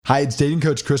Hi, it's dating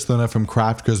coach Chris Luna from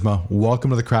Craft Charisma. Welcome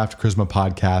to the Craft Charisma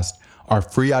podcast, our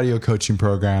free audio coaching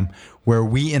program where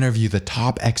we interview the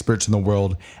top experts in the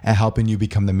world at helping you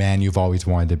become the man you've always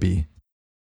wanted to be.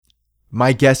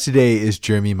 My guest today is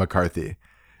Jeremy McCarthy.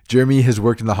 Jeremy has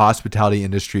worked in the hospitality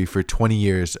industry for 20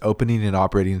 years, opening and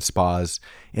operating spas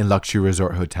in luxury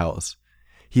resort hotels.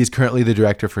 He is currently the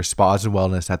director for spas and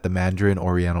wellness at the Mandarin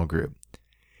Oriental Group.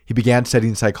 He began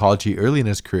studying psychology early in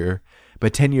his career,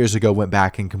 but 10 years ago went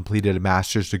back and completed a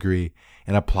master's degree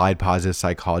in applied positive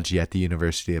psychology at the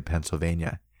University of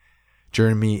Pennsylvania.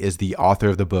 Jeremy is the author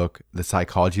of the book, The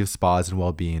Psychology of Spas and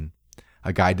Wellbeing,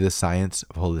 A Guide to the Science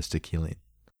of Holistic Healing.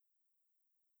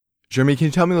 Jeremy, can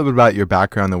you tell me a little bit about your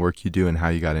background, the work you do, and how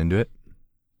you got into it?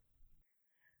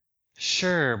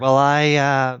 Sure. Well,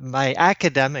 my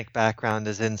academic background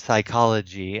is in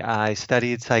psychology. I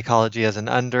studied psychology as an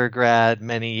undergrad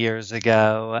many years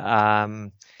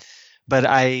ago, but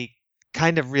I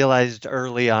kind of realized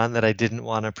early on that I didn't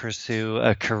want to pursue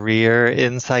a career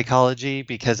in psychology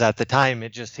because at the time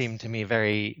it just seemed to me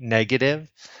very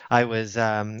negative. I was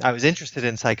interested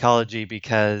in psychology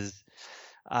because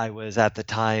I was at the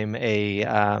time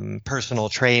a personal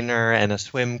trainer and a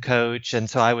swim coach, and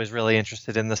so I was really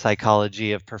interested in the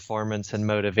psychology of performance and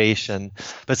motivation.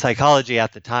 But psychology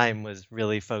at the time was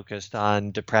really focused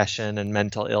on depression and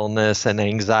mental illness and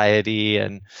anxiety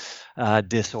and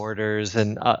disorders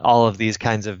and all of these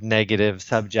kinds of negative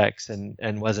subjects,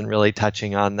 and wasn't really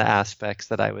touching on the aspects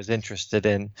that I was interested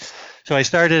in. So I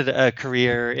started a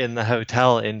career in the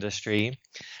hotel industry.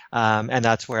 And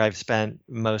that's where I've spent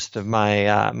most of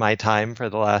my time for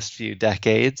the last few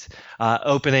decades,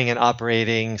 opening and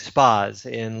operating spas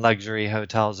in luxury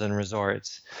hotels and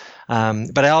resorts.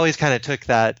 But I always kind of took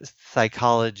that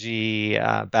psychology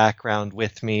background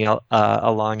with me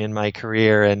along in my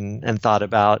career and thought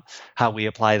about how we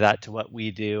apply that to what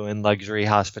we do in luxury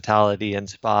hospitality and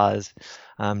spas.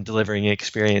 Delivering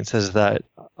experiences that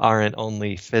aren't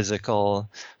only physical,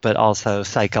 but also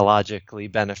psychologically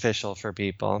beneficial for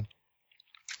people.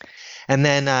 And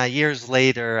then years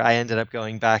later, I ended up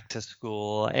going back to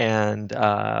school and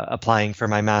applying for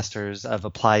my master's of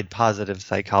applied positive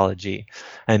psychology.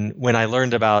 And when I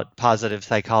learned about positive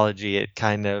psychology, it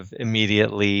kind of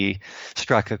immediately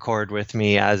struck a chord with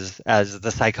me as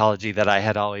the psychology that I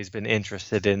had always been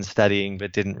interested in studying,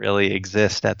 but didn't really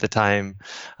exist at the time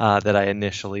that I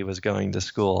initially was going to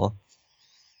school.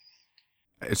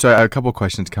 So a couple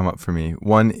questions come up for me.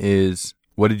 One is,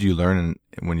 what did you learn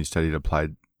when you studied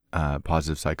applied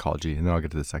positive psychology? And then I'll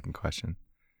get to the second question.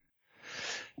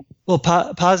 Well,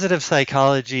 positive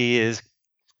psychology is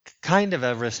kind of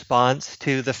a response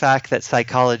to the fact that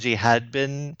psychology had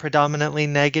been predominantly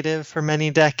negative for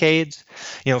many decades.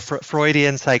 You know,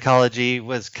 Freudian psychology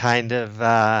was kind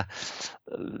of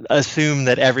assumed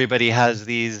that everybody has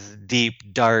these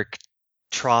deep, dark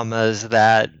traumas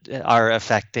that are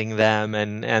affecting them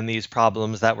and these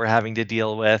problems that we're having to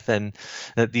deal with, and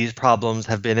that these problems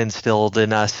have been instilled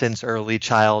in us since early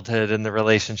childhood and the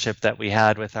relationship that we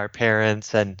had with our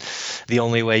parents, and the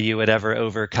only way you would ever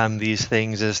overcome these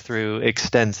things is through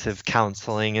extensive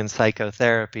counseling and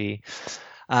psychotherapy.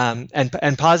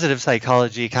 And positive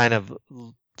psychology kind of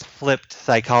flipped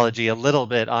psychology a little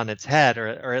bit on its head,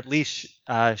 or at least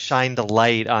shined a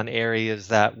light on areas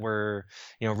that were,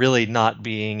 really not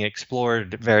being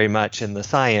explored very much in the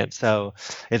science. So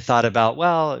it thought about,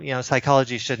 well,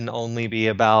 psychology shouldn't only be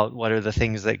about what are the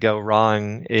things that go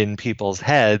wrong in people's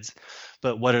heads,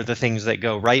 but what are the things that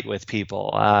go right with people?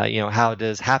 How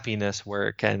does happiness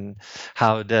work, and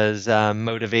how does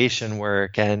motivation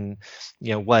work, and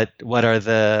what are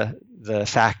the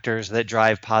factors that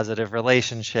drive positive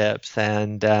relationships,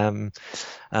 and the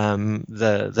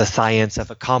science of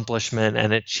accomplishment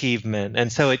and achievement.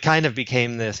 And so it kind of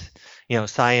became this,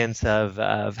 science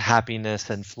of happiness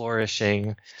and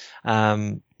flourishing,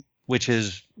 which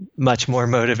is much more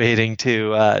motivating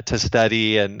to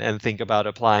study and think about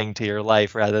applying to your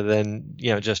life, rather than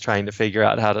just trying to figure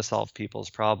out how to solve people's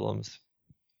problems.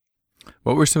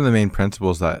 What were some of the main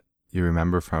principles that you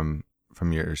remember from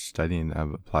your studying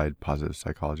of applied positive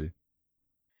psychology?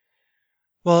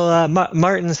 Well,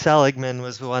 Martin Seligman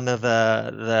was one of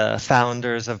the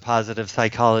founders of positive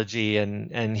psychology,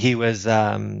 and he was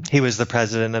the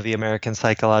president of the American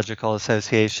Psychological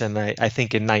Association, I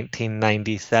think in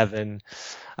 1997,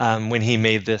 when he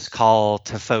made this call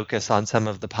to focus on some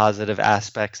of the positive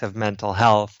aspects of mental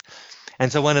health.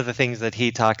 And so one of the things that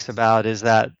he talks about is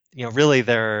that really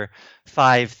there are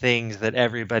 5 things that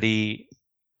everybody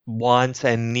wants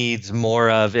and needs more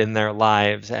of in their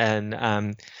lives.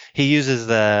 And he uses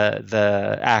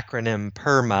the acronym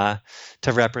PERMA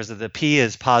to represent. The P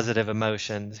is positive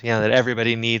emotions, that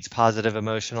everybody needs positive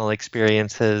emotional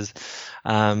experiences.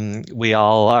 We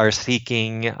all are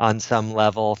seeking on some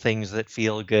level things that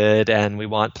feel good, and we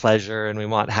want pleasure, and we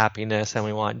want happiness, and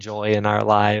we want joy in our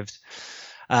lives.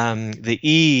 The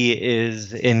E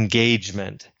is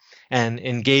engagement. And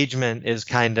engagement is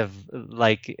kind of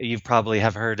like, you probably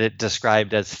have heard it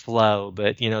described as flow,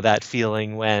 but that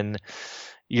feeling when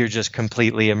you're just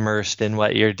completely immersed in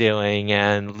what you're doing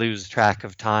and lose track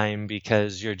of time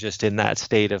because you're just in that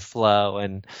state of flow.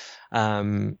 And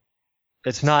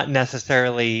it's not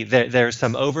necessarily, there's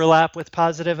some overlap with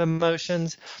positive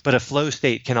emotions, but a flow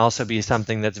state can also be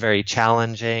something that's very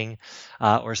challenging,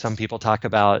 or some people talk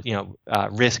about,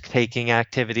 risk-taking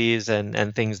activities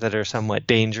and things that are somewhat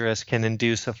dangerous can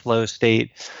induce a flow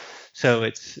state. So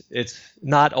it's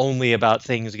not only about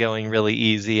things going really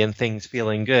easy and things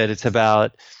feeling good. It's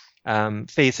about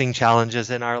facing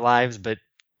challenges in our lives, but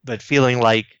feeling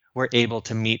like we're able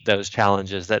to meet those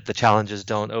challenges, that the challenges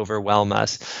don't overwhelm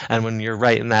us. And when you're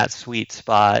right in that sweet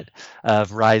spot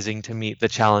of rising to meet the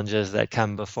challenges that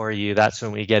come before you, that's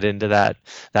when we get into that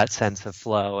sense of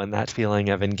flow and that feeling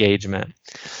of engagement.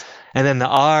 And then the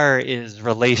R is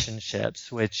relationships,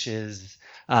 which is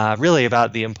really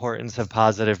about the importance of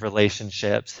positive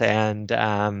relationships. And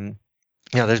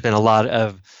there's been a lot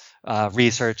of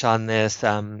research on this.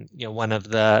 One of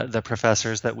the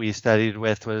professors that we studied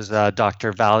with was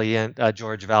Dr. Valiant,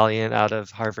 George Valiant, out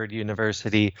of Harvard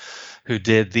University, who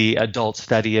did the adult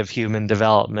study of human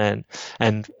development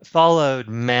and followed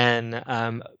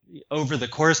men over the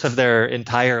course of their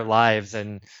entire lives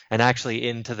and actually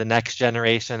into the next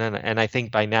generation. And I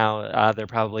think by now they're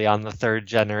probably on the third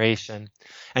generation,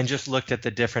 and just looked at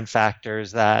the different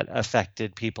factors that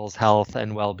affected people's health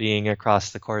and well-being across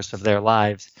the course of their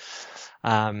lives.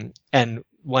 And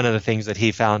one of the things that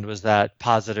he found was that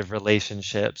positive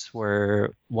relationships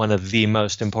were one of the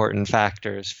most important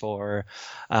factors for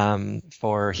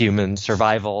human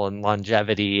survival and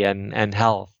longevity and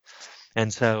health.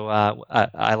 And so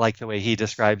I like the way he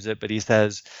describes it, but he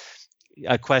says,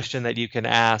 a question that you can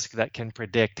ask that can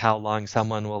predict how long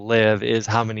someone will live is,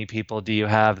 how many people do you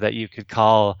have that you could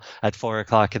call at 4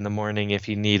 o'clock in the morning if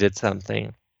you needed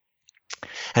something?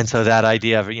 And so that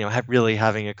idea of really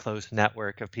having a close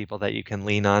network of people that you can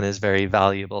lean on is very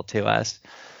valuable to us.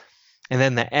 And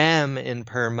then the M in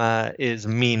PERMA is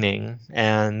meaning,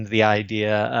 and the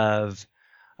idea of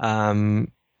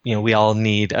we all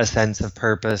need a sense of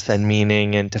purpose and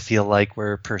meaning, and to feel like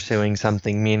we're pursuing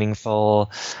something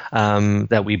meaningful,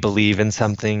 that we believe in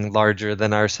something larger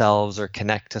than ourselves or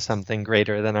connect to something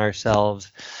greater than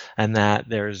ourselves, and that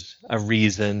there's a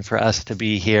reason for us to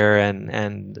be here,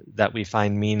 and that we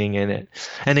find meaning in it.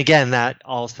 And again, that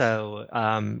also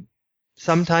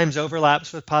sometimes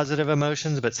overlaps with positive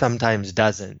emotions, but sometimes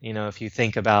doesn't. If you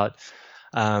think about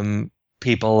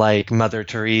people like Mother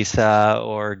Teresa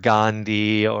or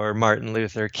Gandhi or Martin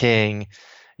Luther King,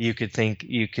 you could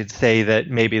say that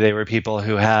maybe they were people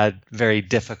who had very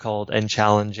difficult and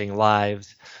challenging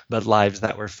lives, but lives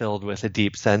that were filled with a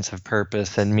deep sense of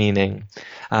purpose and meaning.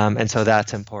 And so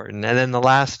that's important. And then the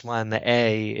last one, the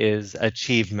A, is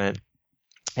achievement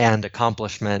and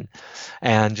accomplishment,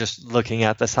 and just looking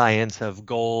at the science of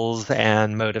goals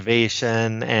and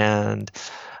motivation, and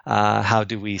how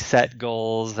do we set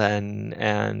goals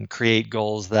and create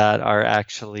goals that are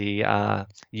actually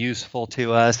useful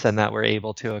to us and that we're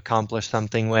able to accomplish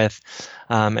something with.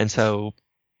 And so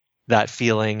that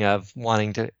feeling of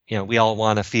wanting to, we all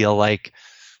want to feel like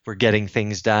we're getting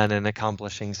things done and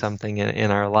accomplishing something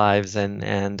in our lives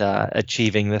and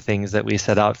achieving the things that we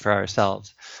set out for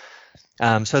ourselves.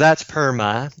 So that's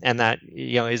PERMA, and that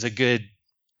is a good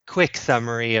quick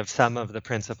summary of some of the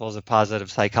principles of positive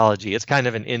psychology. It's kind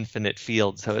of an infinite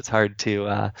field, so it's hard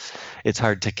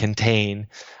to contain.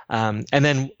 And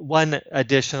then one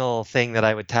additional thing that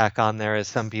I would tack on there is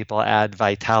some people add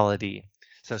vitality.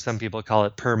 So some people call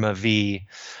it PERMA V,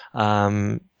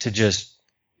 to just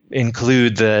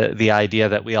include the idea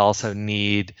that we also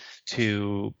need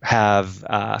to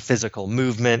have physical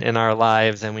movement in our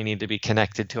lives, and we need to be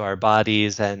connected to our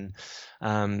bodies, and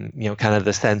kind of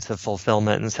the sense of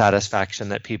fulfillment and satisfaction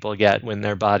that people get when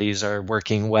their bodies are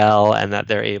working well, and that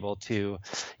they're able to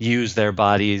use their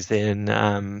bodies in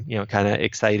kind of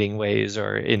exciting ways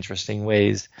or interesting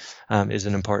ways, is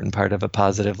an important part of a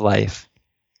positive life.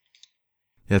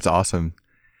 That's awesome.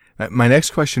 My next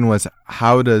question was,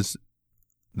 how does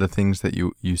the things that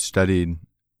you studied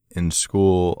in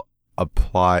school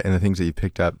apply, and the things that you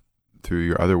picked up through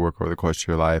your other work over the course of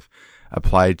your life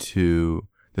apply to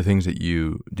the things that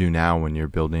you do now when you're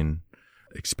building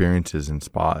experiences in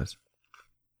spas?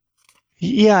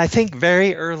 Yeah, I think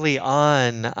very early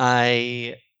on,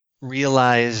 I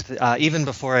realized, even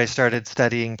before I started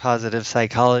studying positive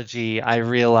psychology, I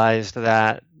realized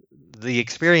that the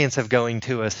experience of going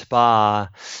to a spa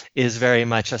is very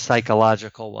much a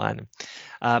psychological one.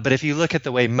 But if you look at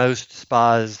the way most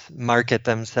spas market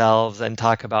themselves and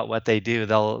talk about what they do,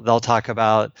 they'll talk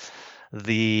about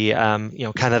the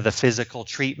kind of the physical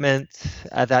treatment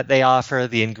that they offer,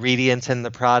 the ingredients in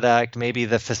the product, maybe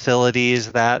the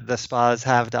facilities that the spas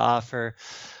have to offer.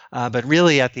 But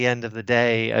really, at the end of the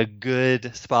day, a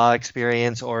good spa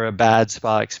experience or a bad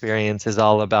spa experience is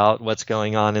all about what's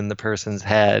going on in the person's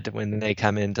head when they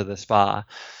come into the spa.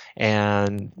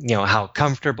 And, how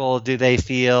comfortable do they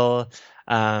feel?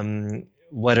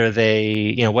 What are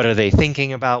they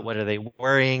thinking about? What are they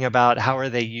worrying about? How are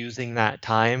they using that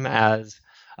time as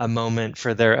a moment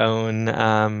for their own,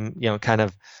 kind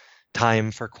of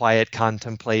time for quiet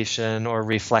contemplation or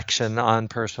reflection on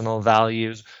personal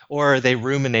values? Or are they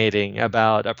ruminating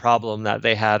about a problem that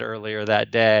they had earlier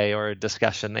that day or a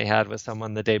discussion they had with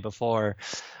someone the day before?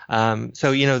 So,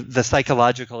 the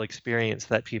psychological experience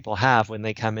that people have when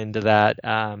they come into that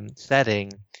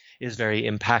setting is very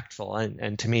impactful.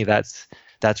 And to me, that's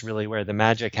really where the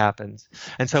magic happens.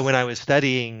 And so when I was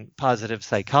studying positive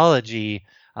psychology,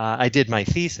 I did my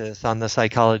thesis on the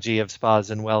psychology of spas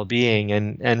and well-being,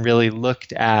 and really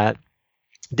looked at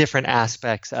different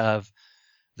aspects of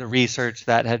the research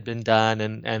that had been done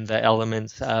and the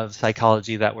elements of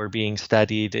psychology that were being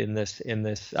studied in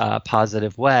this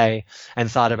positive way,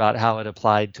 and thought about how it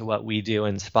applied to what we do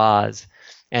in spas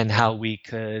and how we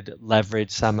could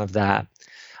leverage some of that.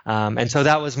 And so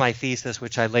that was my thesis,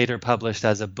 which I later published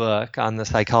as a book on the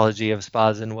psychology of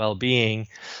spas and well-being.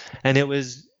 And it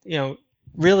was,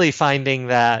 really finding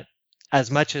that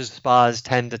as much as spas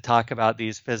tend to talk about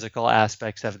these physical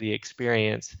aspects of the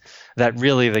experience, that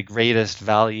really the greatest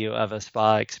value of a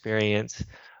spa experience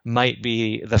might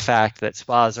be the fact that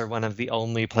spas are one of the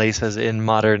only places in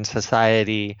modern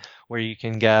society where you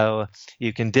can go,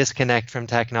 you can disconnect from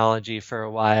technology for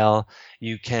a while,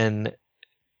 you can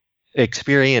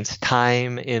experience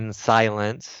time in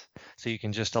silence, so you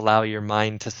can just allow your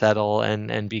mind to settle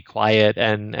and be quiet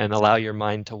and allow your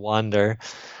mind to wander,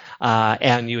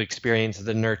 and you experience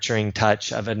the nurturing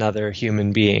touch of another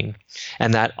human being.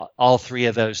 And that all three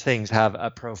of those things have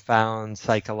a profound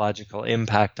psychological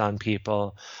impact on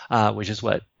people, which is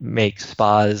what makes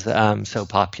spas so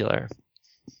popular.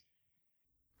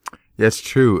 Yeah, it's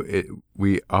true.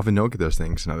 We often don't get those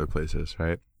things in other places,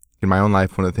 right? In my own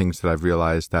life, one of the things that I've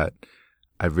realized that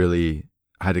I've really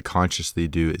had to consciously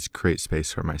do is create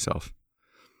space for myself.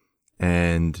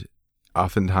 And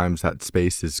oftentimes that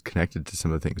space is connected to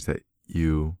some of the things that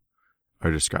you are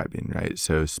describing, right?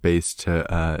 So space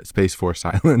for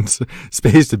silence,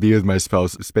 space to be with my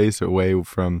spouse, space away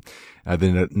from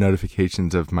the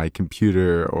notifications of my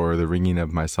computer or the ringing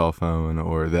of my cell phone,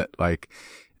 or that,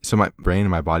 so my brain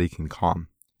and my body can calm.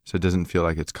 So it doesn't feel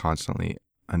like it's constantly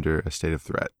under a state of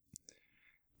threat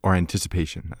or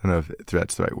anticipation. I don't know if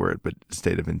threat's the right word, but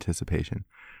state of anticipation.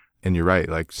 And you're right,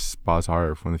 spas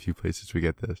are one of the few places we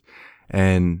get this.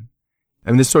 And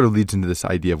this sort of leads into this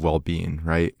idea of well-being,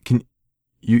 right? Can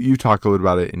you talk a little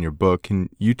about it in your book? Can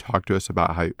you talk to us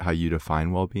about how you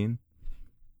define well-being?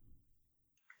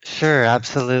 Sure,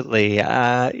 absolutely.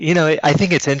 I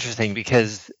think it's interesting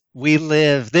because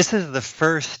this is the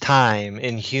first time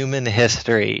in human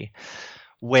history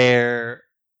where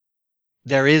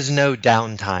there is no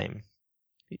downtime.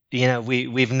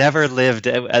 We've never lived,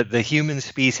 the human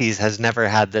species has never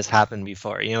had this happen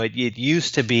before. It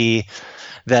used to be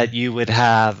that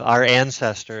our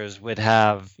ancestors would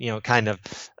have, kind of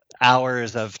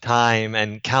hours of time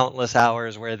and countless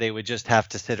hours where they would just have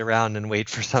to sit around and wait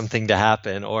for something to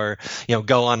happen, or,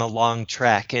 go on a long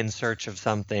trek in search of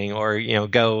something, or,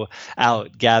 go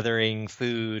out gathering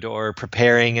food or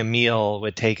preparing a meal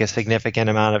would take a significant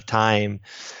amount of time.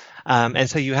 And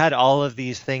so you had all of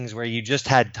these things where you just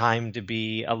had time to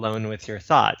be alone with your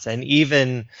thoughts. And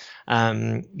even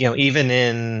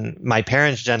in my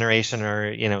parents' generation,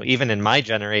 or, even in my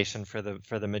generation for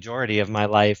the majority of my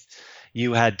life,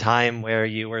 you had time where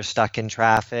you were stuck in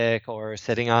traffic or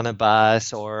sitting on a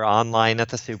bus or online at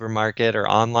the supermarket or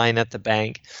online at the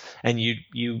bank. And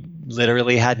you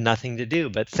literally had nothing to do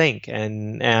but think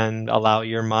and allow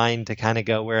your mind to kind of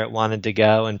go where it wanted to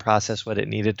go and process what it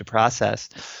needed to process.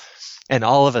 And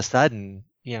all of a sudden,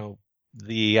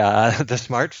 the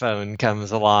smartphone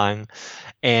comes along,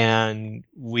 and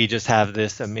we just have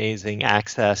this amazing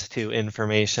access to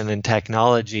information and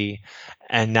technology,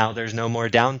 and now there's no more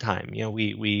downtime.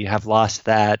 We have lost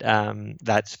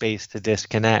that space to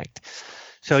disconnect.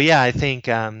 So yeah, I think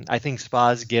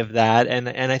spas give that,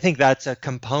 and I think that's a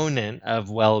component of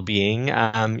well-being.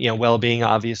 Well-being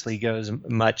obviously goes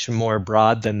much more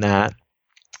broad than that.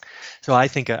 So I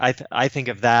think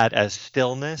of that as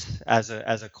stillness as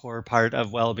a core part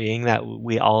of well-being, that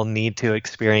we all need to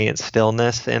experience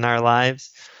stillness in our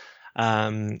lives.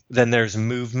 Then there's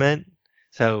movement.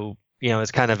 So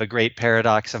it's kind of a great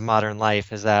paradox of modern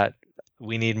life, is that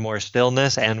we need more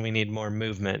stillness and we need more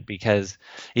movement, because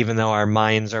even though our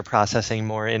minds are processing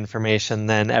more information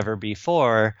than ever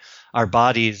before, our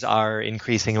bodies are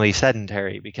increasingly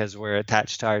sedentary because we're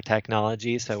attached to our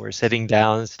technology. So we're sitting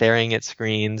down, staring at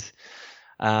screens,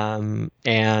 and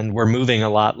we're moving a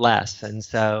lot less. And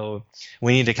so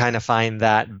we need to kind of find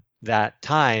that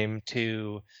time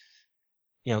to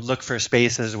look for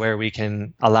spaces where we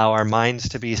can allow our minds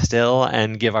to be still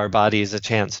and give our bodies a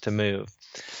chance to move.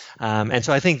 And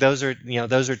so I think those are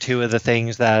two of the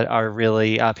things that are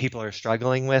really people are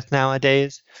struggling with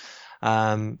nowadays.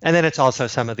 And then it's also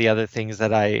some of the other things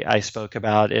that I spoke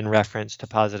about in reference to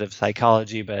positive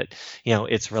psychology, but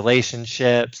it's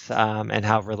relationships, and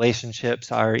how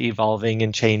relationships are evolving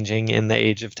and changing in the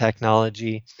age of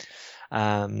technology.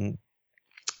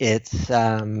 It's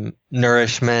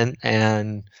nourishment,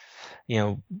 and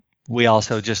we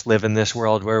also just live in this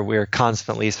world where we're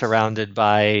constantly surrounded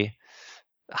by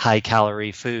high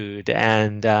calorie food,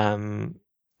 and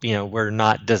we're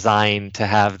not designed to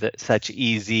have such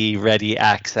easy, ready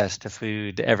access to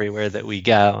food everywhere that we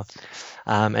go.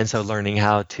 And so learning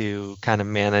how to kind of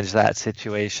manage that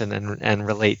situation and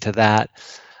relate to that.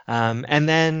 And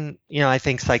then, I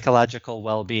think psychological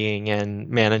well-being and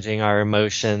managing our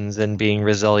emotions and being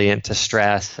resilient to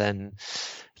stress, and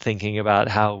thinking about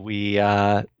how we,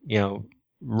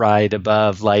 ride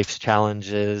above life's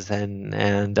challenges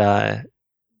and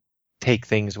take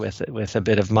things with a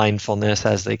bit of mindfulness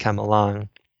as they come along.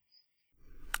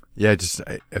 Yeah, just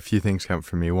a few things come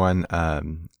from me. One,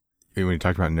 when you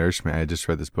talked about nourishment, I just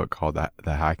read this book called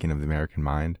The Hacking of the American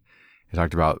Mind. It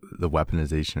talked about the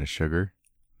weaponization of sugar.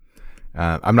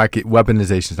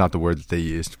 Weaponization is not the word that they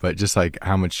used, but just like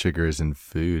how much sugar is in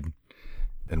food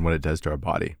and what it does to our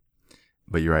body.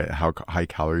 But you're right, how high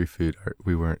calorie food,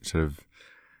 we weren't sort of,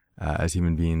 as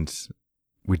human beings,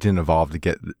 we didn't evolve to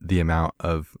get the amount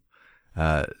of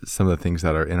some of the things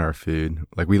that are in our food.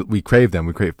 Like we crave them.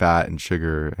 We crave fat and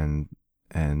sugar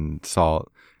and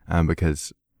salt,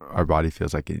 because our body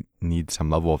feels like it needs some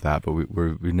level of that, but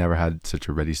we've never had such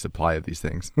a ready supply of these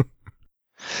things.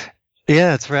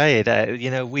 Yeah, that's right.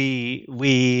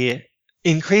 We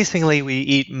increasingly we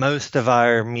eat most of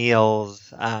our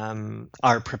meals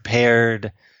are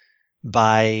prepared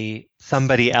by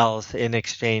somebody else in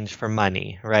exchange for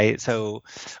money, right? So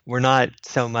we're not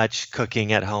so much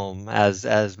cooking at home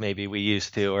as maybe we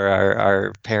used to, or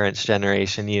our parents'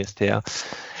 generation used to.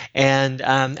 And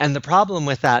the problem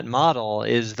with that model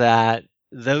is that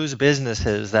those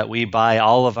businesses that we buy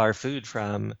all of our food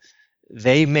from,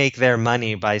 they make their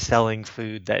money by selling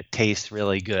food that tastes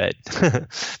really good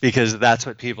because that's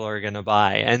what people are going to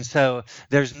buy. And so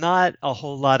there's not a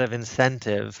whole lot of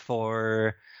incentive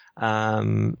for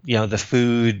the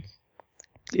food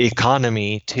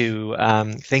economy to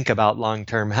think about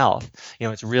long-term health.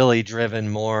 It's really driven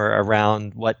more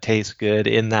around what tastes good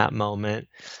in that moment.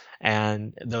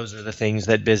 And those are the things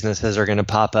that businesses are going to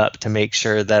pop up to make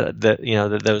sure that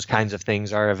that those kinds of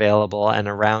things are available and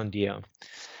around you.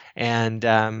 And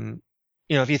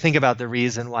if you think about the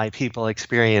reason why people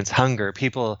experience hunger,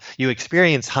 you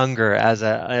experience hunger as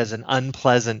an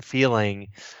unpleasant feeling,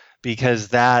 because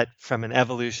that, from an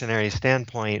evolutionary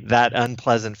standpoint, that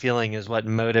unpleasant feeling is what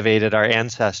motivated our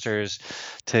ancestors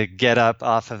to get up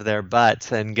off of their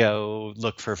butts and go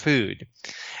look for food.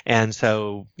 And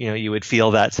so, you would feel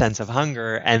that sense of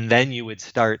hunger, and then you would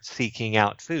start seeking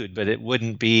out food. But it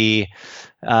wouldn't be,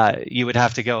 you would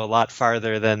have to go a lot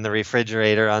farther than the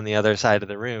refrigerator on the other side of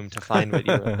the room to find what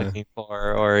you were looking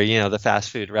for, or, the fast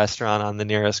food restaurant on the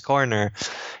nearest corner.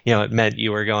 It meant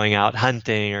you were going out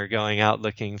hunting or going out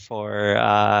looking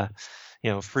for,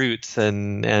 fruits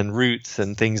and roots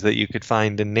and things that you could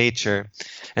find in nature.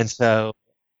 And so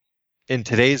in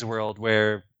today's world,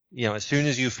 where as soon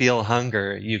as you feel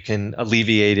hunger, you can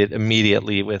alleviate it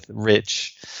immediately with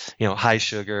rich, high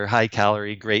sugar, high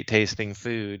calorie, great tasting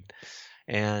food.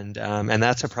 And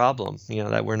that's a problem,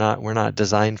 that we're not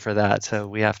designed for that. So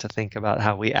we have to think about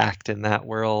how we act in that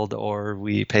world, or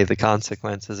we pay the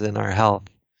consequences in our health.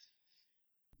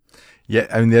 Yeah,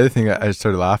 I mean, the other thing I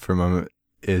sort of laughed for a moment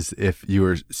is if you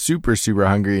were super, super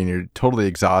hungry and you're totally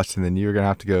exhausted, and then you're going to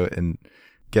have to go and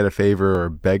get a favor or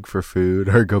beg for food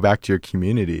or go back to your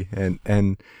community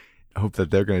and hope that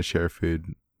they're going to share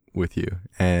food with you.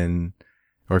 And,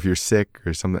 or if you're sick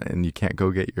or something and you can't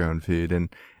go get your own food. And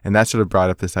that sort of brought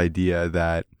up this idea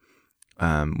that,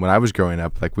 when I was growing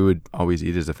up, like we would always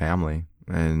eat as a family,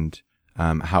 and,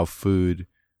 how food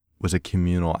was a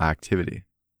communal activity.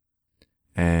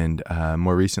 And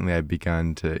more recently, I've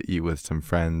begun to eat with some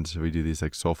friends. We do these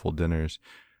like soulful dinners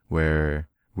where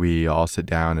we all sit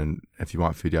down, and if you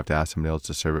want food, you have to ask somebody else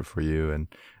to serve it for you. And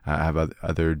have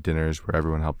other dinners where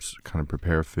everyone helps kind of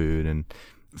prepare food, and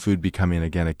food becoming,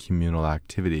 again, a communal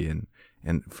activity.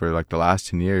 And for like the last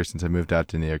 10 years since I moved out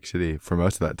to New York City, for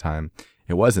most of that time,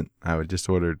 it wasn't. I would just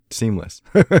order Seamless,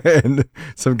 and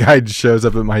some guy shows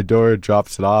up at my door,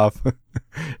 drops it off,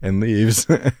 and leaves.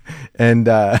 And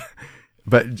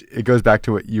but it goes back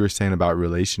to what you were saying about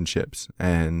relationships.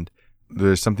 And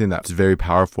there's something that's very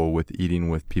powerful with eating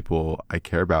with people I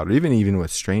care about, or even with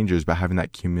strangers, but having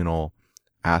that communal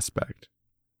aspect.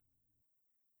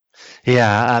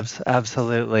 Yeah,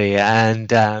 absolutely,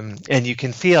 and you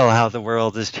can feel how the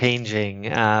world is changing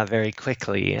very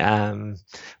quickly.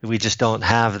 We just don't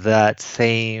have that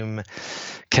same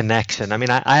connection. I mean,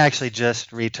 I actually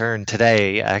just returned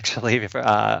today, actually,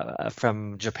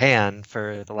 from Japan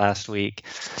for the last week,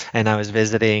 and I was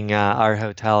visiting our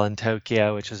hotel in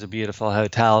Tokyo, which was a beautiful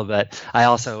hotel. But I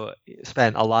also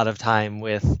spent a lot of time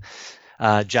with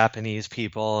Japanese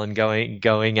people and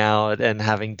going out and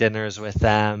having dinners with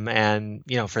them. And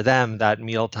for them, that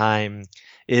mealtime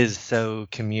is so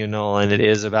communal, and it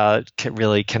is about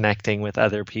really connecting with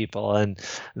other people, and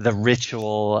the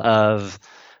ritual of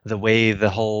the way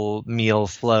the whole meal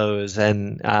flows,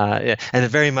 and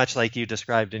very much like you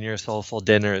described in your soulful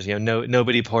dinners.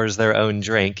 Nobody pours their own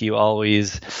drink. You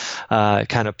always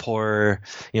kind of pour.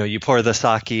 You pour the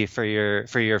sake for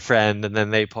your friend, and then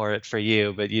they pour it for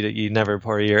you, but you never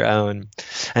pour your own.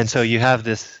 And so you have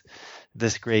this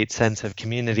great sense of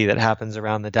community that happens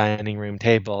around the dining room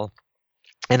table.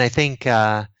 And I think,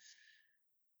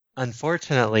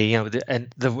 unfortunately,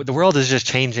 the world is just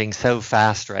changing so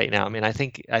fast right now. I mean, I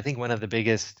think one of the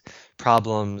biggest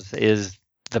problems is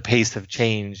the pace of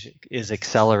change is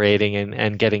accelerating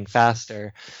and getting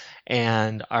faster,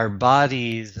 and our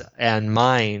bodies and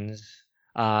minds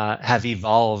have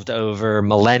evolved over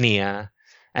millennia.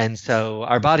 And so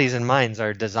our bodies and minds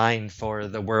are designed for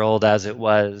the world as it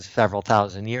was several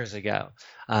thousand years ago.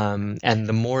 And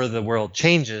the more the world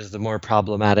changes, the more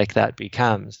problematic that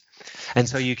becomes. And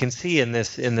so you can see in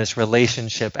this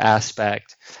relationship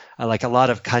aspect, like a lot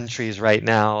of countries right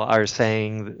now are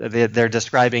saying they're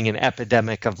describing an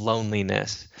epidemic of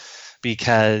loneliness,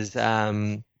 because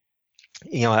a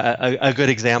good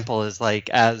example is like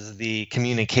as the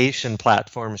communication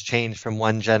platforms change from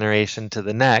one generation to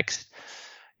the next,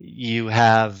 you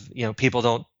have people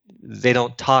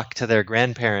don't talk to their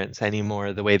grandparents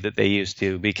anymore the way that they used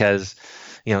to, because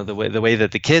the way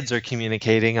that the kids are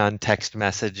communicating on text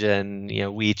message and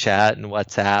WeChat and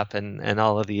WhatsApp and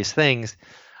all of these things,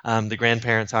 the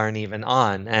grandparents aren't even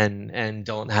on and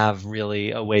don't have really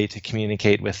a way to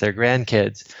communicate with their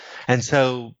grandkids. And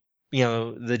so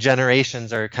the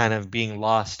generations are kind of being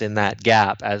lost in that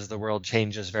gap as the world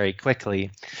changes very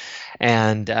quickly.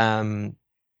 And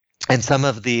some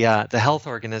of the health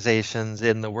organizations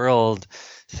in the world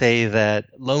say that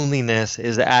loneliness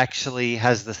has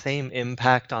the same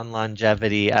impact on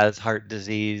longevity as heart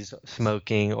disease,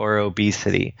 smoking, or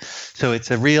obesity. So it's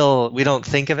we don't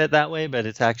think of it that way, but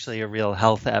it's actually a real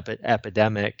health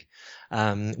epidemic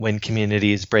when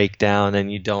communities break down and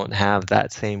you don't have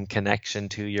that same connection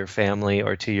to your family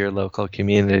or to your local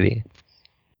community.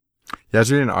 Yeah, I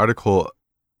was reading an article,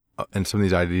 and some of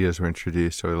these ideas were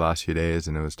introduced over the last few days,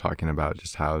 and it was talking about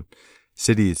just how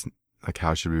cities, like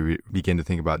how should we begin to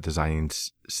think about designing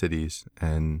cities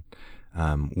and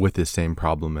with this same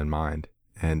problem in mind.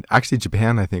 And actually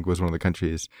Japan, I think, was one of the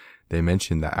countries they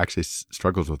mentioned that actually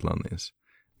struggles with loneliness.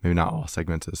 Maybe not all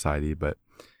segments of society, but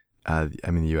the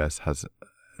U.S.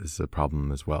 is a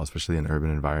problem as well, especially in urban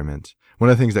environments.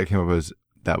 One of the things that came up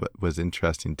was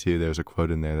interesting too. There was a quote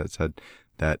in there that said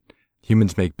that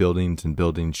humans make buildings and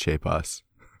buildings shape us.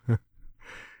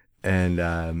 And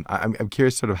I'm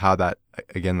curious sort of how that,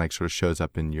 again, like sort of shows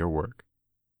up in your work.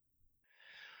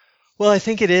 Well, I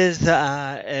think it is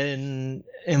an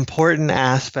important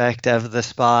aspect of the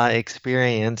spa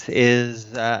experience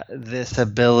is this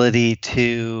ability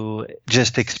to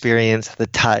just experience the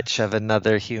touch of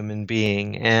another human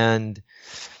being. And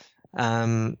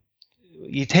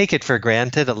you take it for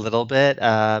granted a little bit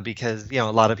because a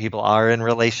lot of people are in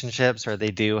relationships or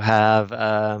they do have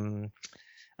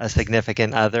a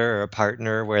significant other or a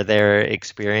partner where they're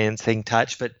experiencing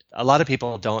touch, but a lot of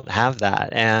people don't have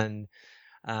that, and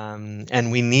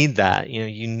we need that.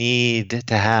 You need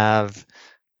to have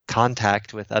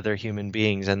contact with other human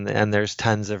beings, and there's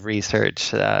tons of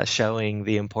research showing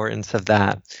the importance of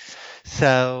that.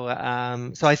 So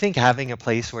I think having a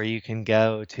place where you can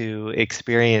go to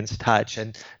experience touch,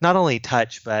 and not only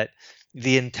touch, but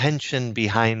the intention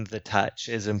behind the touch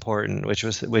is important, which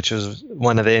was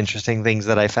one of the interesting things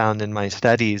that I found in my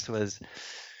studies was,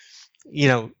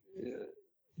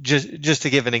 just to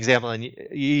give an example, and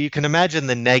you can imagine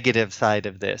the negative side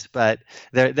of this, but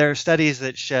there are studies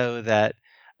that show that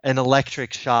an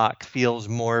electric shock feels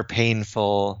more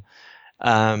painful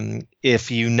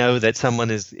if you know that someone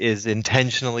is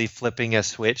intentionally flipping a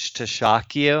switch to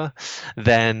shock you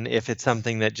than if it's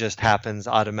something that just happens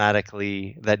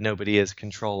automatically that nobody is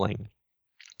controlling.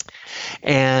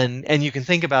 And you can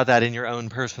think about that in your own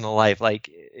personal life.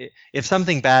 Like if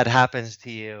something bad happens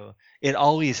to you, it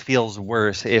always feels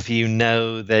worse if you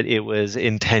know that it was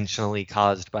intentionally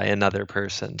caused by another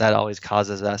person. That always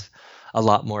causes us a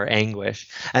lot more anguish.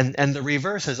 And the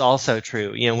reverse is also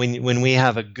true. When we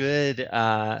have a good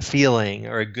feeling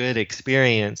or a good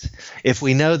experience, if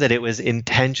we know that it was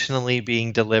intentionally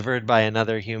being delivered by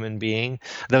another human being,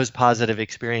 those positive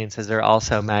experiences are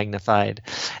also magnified.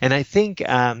 And I think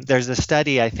there's a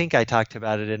study, I think I talked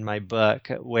about it in my book,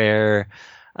 where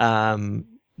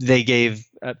they gave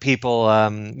people,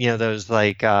 those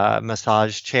like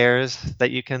massage chairs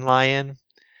that you can lie in.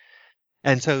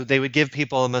 And so they would give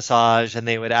people a massage and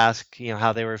they would ask,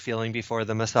 how they were feeling before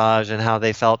the massage and how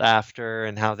they felt after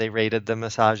and how they rated the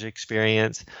massage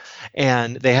experience.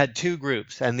 And they had two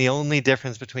groups. And the only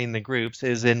difference between the groups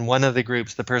is in one of the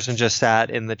groups, the person just sat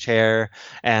in the chair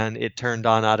and it turned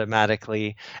on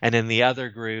automatically. And in the other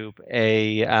group,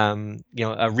 a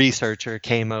researcher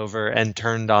came over and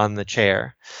turned on the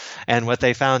chair. And what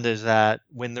they found is that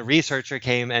when the researcher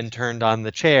came and turned on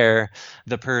the chair,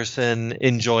 the person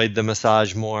enjoyed the massage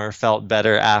more, felt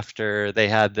better after. They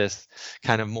had this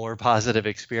kind of more positive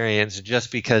experience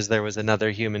just because there was another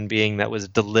human being that was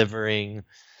delivering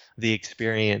the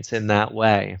experience in that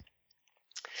way.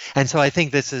 And so I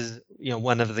think this is,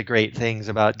 one of the great things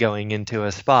about going into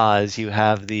a spa is you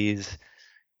have these,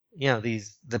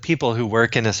 the people who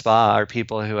work in a spa are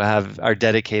people who are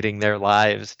dedicating their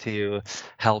lives to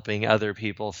helping other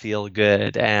people feel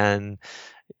good, and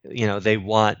they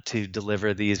want to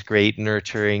deliver these great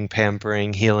nurturing,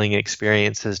 pampering, healing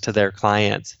experiences to their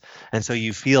clients. And so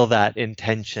you feel that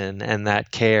intention and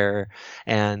that care,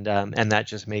 and that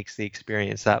just makes the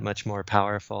experience that much more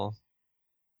powerful.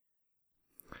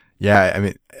 Yeah, I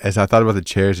mean, as I thought about the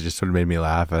chairs, it just sort of made me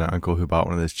laugh. I had an uncle who bought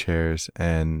one of those chairs,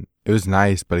 and it was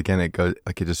nice, but again, it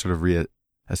just sort of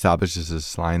re-establishes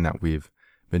this line that we've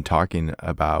been talking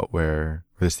about, or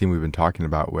this theme we've been talking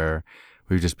about, where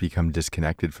we've just become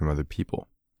disconnected from other people.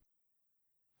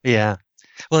 Yeah.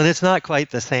 Well, and it's not quite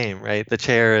the same, right? The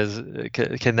chair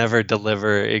can never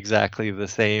deliver exactly the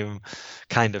same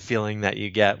kind of feeling that you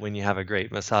get when you have a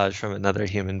great massage from another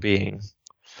human being.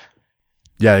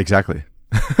 Yeah, exactly.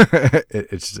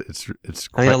 It's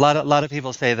I mean, a lot of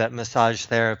people say that massage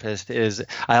therapist is,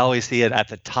 I always see it at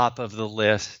the top of the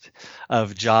list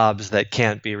of jobs that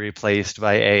can't be replaced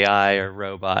by AI or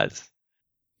robots.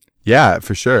 Yeah,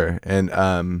 for sure. And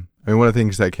I mean, one of the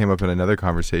things that came up in another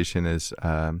conversation is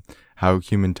how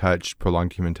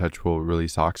prolonged human touch will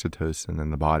release oxytocin in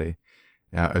the body.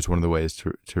 It's one of the ways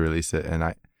to release it. And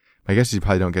I guess you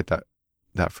probably don't get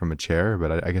that from a chair,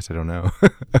 but I guess I don't know.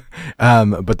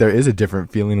 But there is a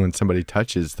different feeling when somebody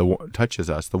touches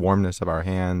us, the warmness of our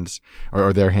hands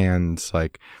or their hands,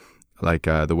 like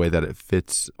the way that it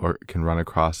fits or can run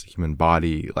across the human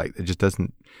body. Like it just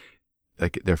doesn't.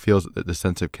 Like there feels that the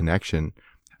sense of connection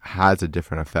has a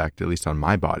different effect, at least on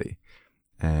my body,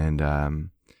 and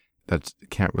that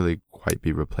can't really quite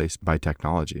be replaced by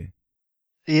technology.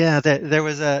 Yeah,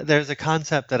 there's a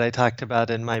concept that I talked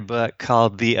about in my book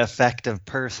called the affective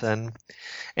person,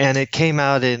 and it came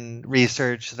out in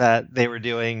research that they were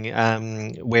doing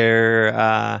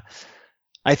where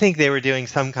I think they were doing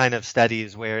some kind of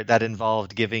studies where that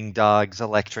involved giving dogs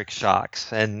electric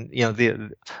shocks. And,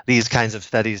 these kinds of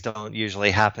studies don't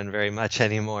usually happen very much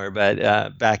anymore.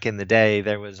 But back in the day,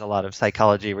 there was a lot of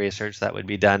psychology research that would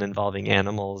be done involving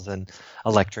animals and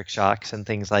electric shocks and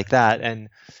things like that. And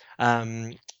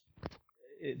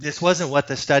this wasn't what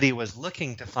the study was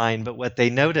looking to find, but what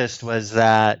they noticed was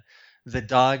that the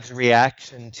dog's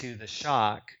reaction to the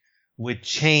shock would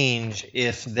change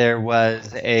if there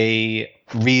was a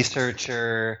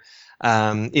researcher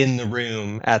in the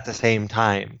room at the same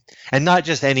time. And not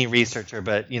just any researcher,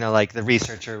 but, like the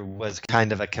researcher was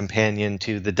kind of a companion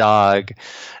to the dog.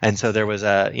 And so there was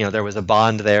a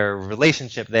bond there,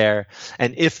 relationship there.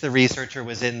 And if the researcher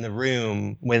was in the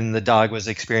room when the dog was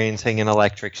experiencing an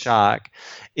electric shock,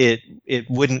 it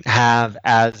wouldn't have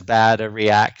as bad a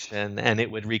reaction, and it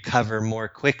would recover more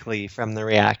quickly from the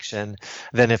reaction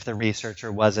than if the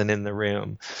researcher wasn't in the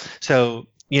room. So,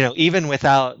 even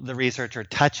without the researcher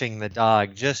touching the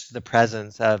dog, just the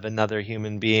presence of another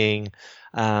human being,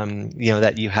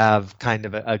 that you have kind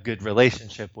of a good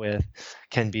relationship with,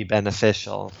 can be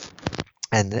beneficial.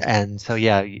 And so,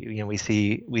 yeah, we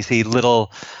see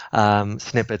little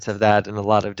snippets of that in a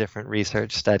lot of different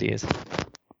research studies.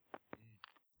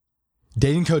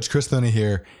 Dating coach Chris Luna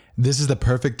here. This is the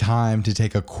perfect time to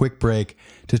take a quick break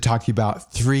to talk to you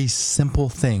about 3 simple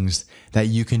things that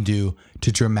you can do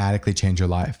to dramatically change your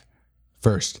life.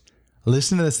 First,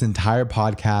 listen to this entire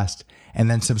podcast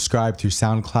and then subscribe through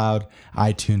SoundCloud,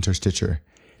 iTunes, or Stitcher.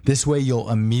 This way you'll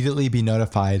immediately be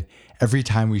notified every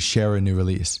time we share a new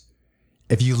release.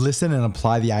 If you listen and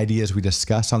apply the ideas we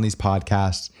discuss on these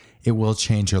podcasts, it will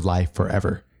change your life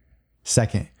forever.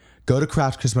 Second, go to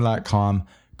craftcharisma.com,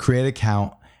 create an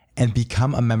account, and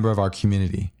become a member of our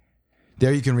community.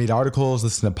 There you can read articles,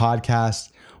 listen to podcasts,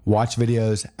 watch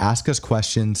videos, ask us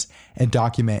questions, and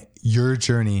document your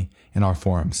journey in our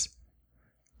forums.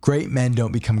 Great men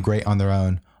don't become great on their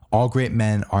own. All great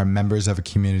men are members of a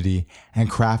community, and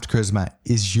Craft Charisma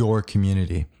is your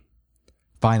community.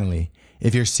 Finally,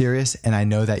 if you're serious, and I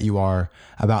know that you are,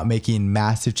 about making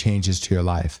massive changes to your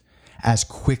life as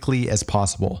quickly as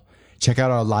possible, check out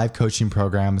our live coaching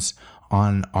programs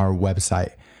on our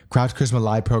website. Craft Charisma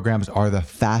Live programs are the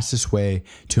fastest way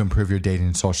to improve your dating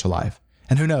and social life.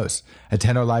 And who knows,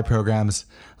 attend our live programs,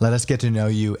 let us get to know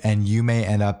you, and you may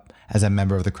end up as a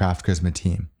member of the Craft Charisma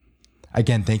team.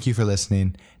 Again, thank you for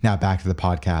listening. Now back to the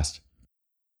podcast.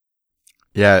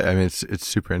 Yeah, I mean, it's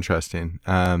super interesting.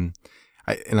 And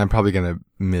I'm probably going to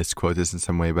misquote this in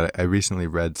some way, but I recently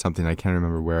read something, I can't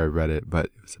remember where I read it, but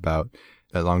it was about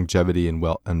longevity and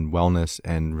wellness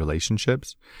and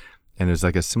relationships. And it was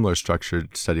like a similar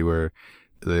structured study where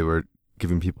they were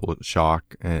giving people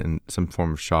shock and some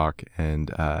form of shock,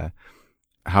 and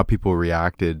how people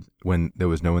reacted when there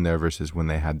was no one there versus when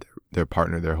they had their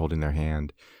partner there holding their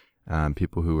hand.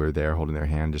 People who were there holding their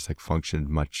hand just like functioned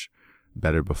much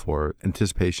better before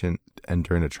anticipation and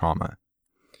during a trauma,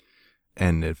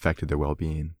 and it affected their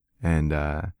well-being. And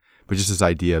but just this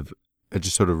idea of it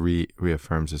just sort of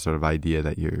reaffirms this sort of idea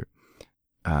that you're,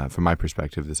 from my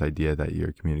perspective, this idea that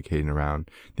you're communicating around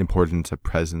the importance of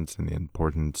presence and the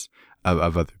importance of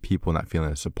other people and that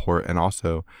feeling of support, and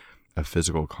also of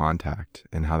physical contact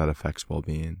and how that affects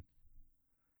well-being.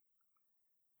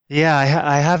 Yeah,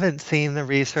 I haven't seen the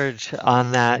research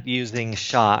on that using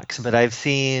shocks, but I've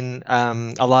seen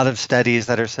a lot of studies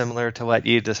that are similar to what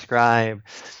you describe,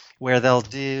 where they'll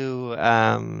do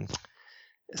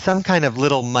some kind of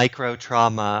little micro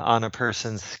trauma on a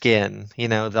person's skin.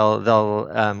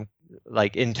 They'll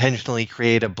like intentionally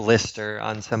create a blister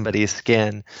on somebody's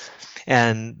skin,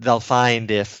 and they'll find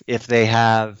if they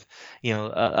have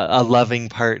a loving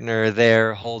partner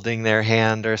there holding their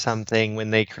hand or something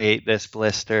when they create this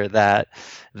blister, that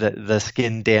the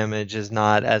skin damage is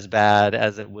not as bad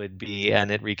as it would be,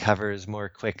 and it recovers more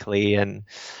quickly. And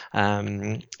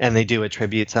they do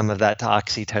attribute some of that to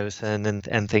oxytocin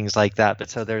and things like that. But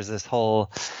so there's this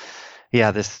whole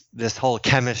this whole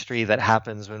chemistry that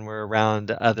happens when we're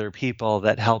around other people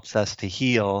that helps us to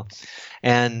heal.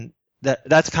 And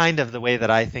that's kind of the way that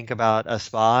I think about a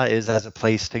spa, is as a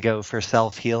place to go for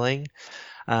self-healing.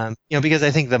 Because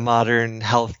I think the modern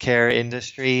healthcare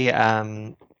industry,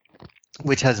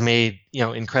 which has made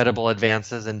incredible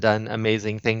advances and done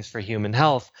amazing things for human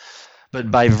health, but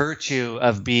by virtue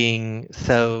of being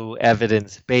so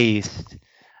evidence-based,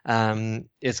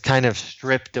 it's kind of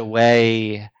stripped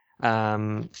away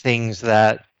things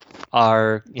that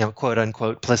are quote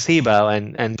unquote placebo,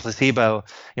 and placebo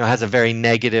has a very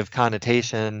negative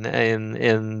connotation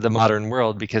in the modern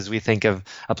world, because we think of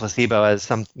a placebo as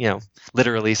some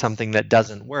literally something that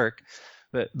doesn't work,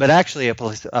 but actually a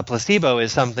placebo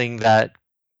is something that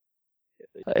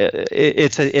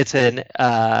it's an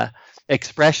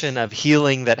expression of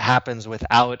healing that happens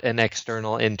without an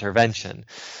external intervention.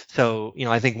 So,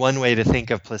 I think one way to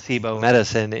think of placebo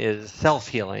medicine is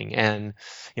self-healing. And,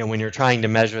 when you're trying to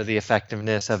measure the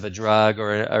effectiveness of a drug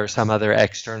or some other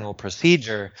external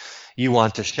procedure, you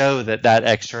want to show that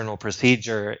external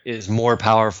procedure is more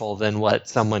powerful than what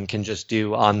someone can just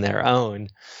do on their own.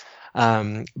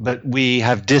 But we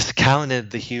have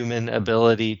discounted the human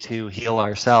ability to heal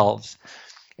ourselves.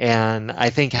 And I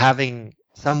think having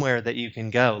somewhere that you can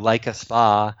go, like a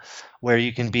spa, where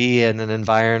you can be in an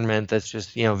environment that's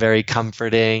just, very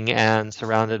comforting and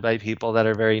surrounded by people that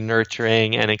are very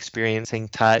nurturing and experiencing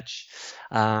touch,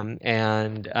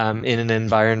 and in an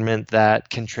environment that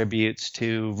contributes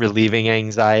to relieving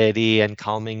anxiety and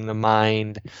calming the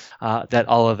mind, that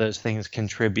all of those things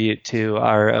contribute to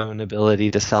our own ability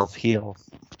to self-heal.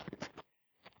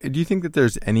 Do you think that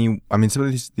there's any, some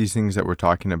of these things that we're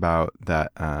talking about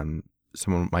that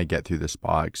someone might get through the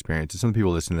spa experience, some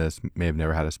people listening to this may have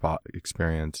never had a spa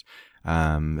experience.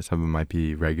 Some of them might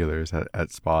be regulars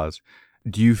at spas.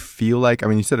 Do you feel like,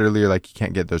 you said earlier, like you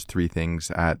can't get those three things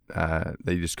that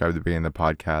you described at the beginning of the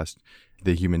podcast,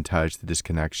 the human touch, the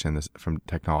disconnection from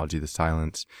technology, the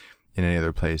silence, in any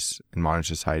other place in modern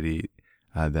society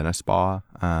than a spa.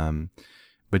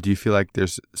 But do you feel like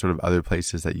there's sort of other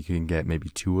places that you can get maybe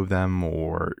two of them,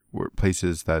 or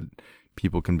places that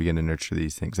people can begin to nurture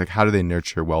these things? Like, how do they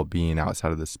nurture well-being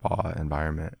outside of the spa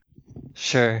environment?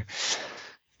 Sure.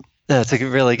 That's a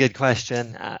really good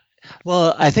question.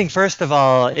 Well, I think first of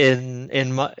all,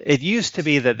 it used to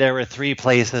be that there were three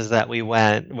places that we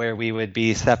went where we would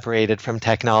be separated from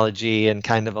technology and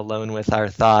kind of alone with our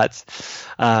thoughts.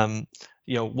 One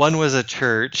was a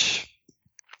church.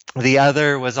 The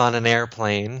other was on an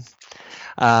airplane,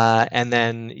 and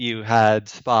then you had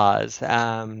spas.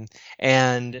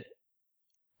 And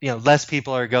less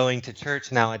people are going to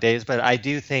church nowadays, but I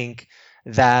do think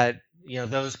that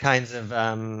those kinds of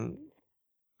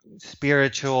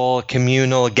spiritual,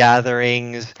 communal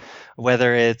gatherings,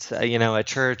 whether it's a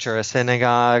church or a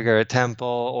synagogue or a temple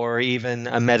or even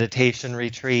a meditation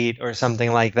retreat or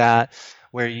something like that,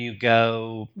 where you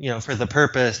go, for the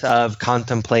purpose of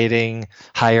contemplating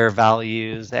higher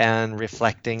values and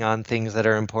reflecting on things that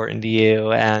are important to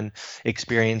you and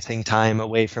experiencing time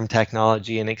away from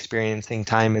technology and experiencing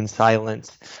time in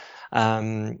silence.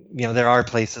 There are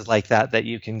places like that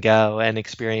you can go and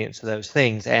experience those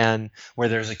things, and where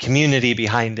there's a community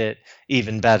behind it,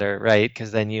 even better, right?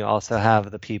 Because then you also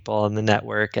have the people and the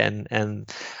network and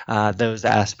those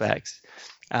aspects.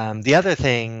 The other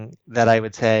thing that I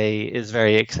would say is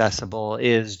very accessible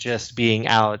is just being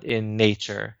out in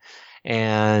nature.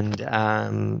 And,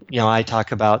 I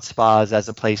talk about spas as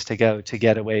a place to go to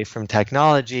get away from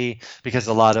technology, because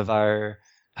a lot of our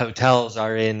hotels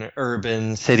are in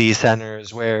urban city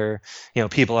centers where,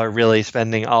 people are really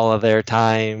spending all of their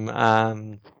time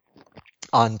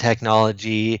on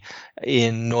technology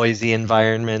in noisy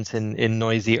environments, in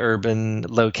noisy urban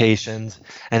locations,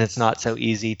 and it's not so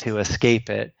easy to escape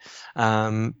it.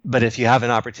 But if you have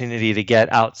an opportunity to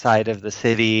get outside of the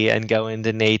city and go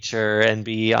into nature and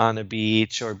be on a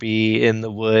beach or be in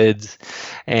the woods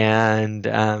and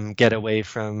get away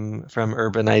from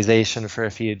urbanization for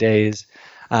a few days.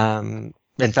 In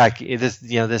fact,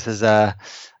 this is a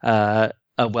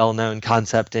well-known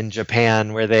concept in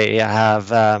Japan, where they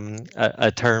have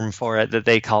a term for it that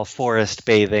they call forest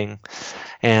bathing,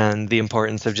 and the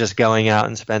importance of just going out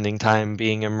and spending time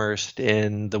being immersed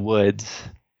in the woods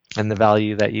and the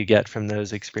value that you get from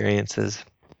those experiences.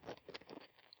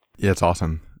 Yeah, it's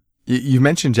awesome. You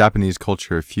mentioned Japanese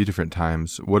culture a few different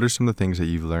times. What are some of the things that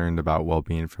you've learned about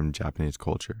well-being from Japanese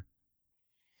culture?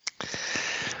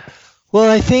 Well,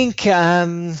 I think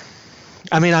I'm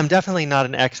definitely not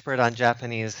an expert on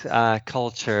Japanese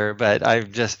culture, but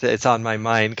it's on my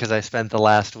mind because I spent the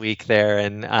last week there,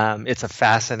 and it's a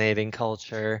fascinating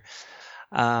culture.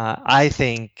 I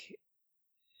think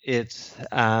it's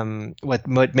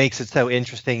what makes it so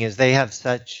interesting is they have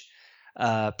such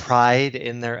pride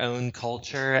in their own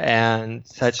culture and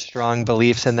such strong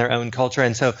beliefs in their own culture.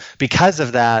 And so because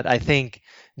of that, I think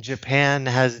Japan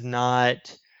has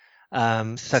not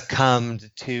succumbed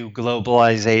to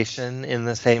globalization in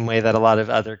the same way that a lot of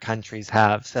other countries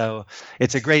have. So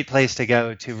it's a great place to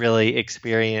go to really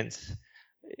experience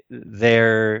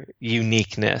their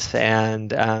uniqueness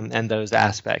and those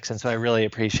aspects. And so I really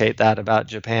appreciate that about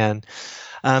Japan.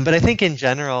 But I think in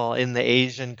general, in the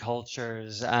Asian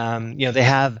cultures, they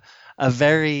have a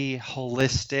very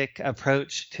holistic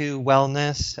approach to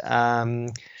wellness.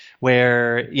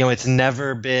 Where it's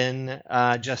never been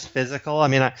just physical.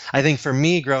 I think for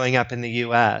me growing up in the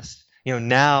U.S.,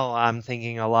 now I'm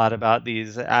thinking a lot about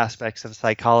these aspects of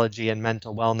psychology and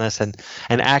mental wellness, and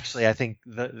actually I think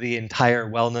the entire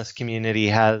wellness community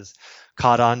has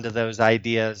caught on to those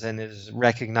ideas and is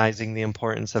recognizing the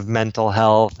importance of mental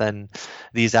health, and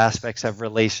these aspects of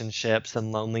relationships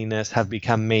and loneliness have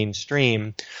become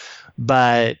mainstream.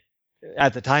 But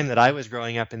at the time that I was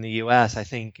growing up in the US, I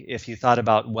think if you thought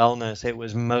about wellness, it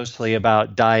was mostly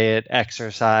about diet,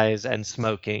 exercise, and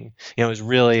smoking. It was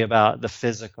really about the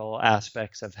physical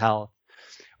aspects of health.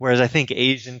 Whereas I think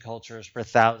Asian cultures for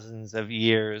thousands of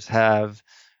years have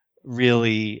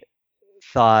really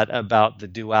thought about the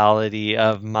duality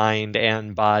of mind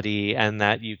and body, and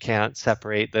that you can't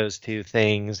separate those two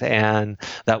things, and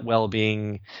that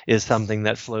well-being is something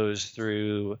that flows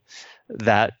through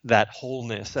that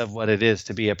wholeness of what it is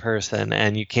to be a person,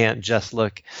 and you can't just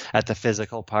look at the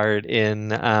physical part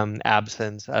in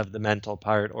absence of the mental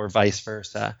part, or vice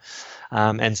versa.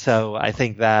 And so I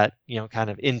think that, kind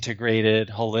of integrated,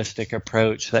 holistic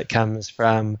approach that comes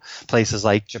from places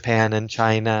like Japan and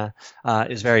China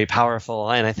is very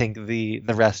powerful, and I think the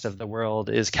rest of the world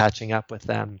is catching up with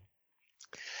them.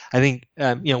 I think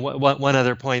one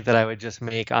other point that I would just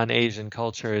make on Asian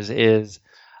cultures is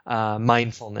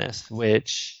mindfulness,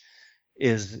 which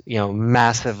is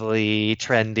massively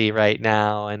trendy right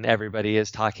now, and everybody is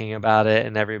talking about it,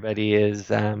 and everybody is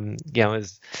there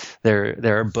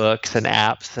are books and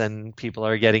apps, and people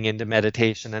are getting into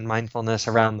meditation and mindfulness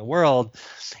around the world.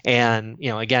 And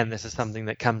again, this is something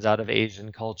that comes out of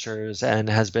Asian cultures and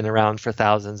has been around for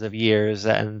thousands of years,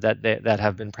 and that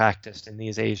have been practiced in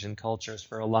these Asian cultures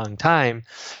for a long time.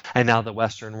 And now the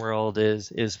Western world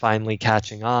is finally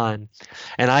catching on.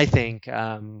 And I think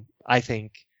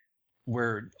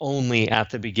we're only at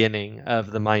the beginning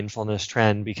of the mindfulness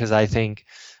trend, because I think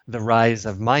the rise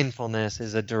of mindfulness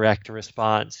is a direct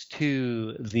response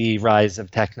to the rise of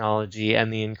technology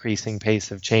and the increasing pace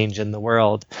of change in the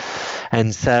world.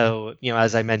 And so,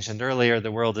 as I mentioned earlier,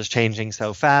 the world is changing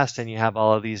so fast, and you have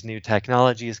all of these new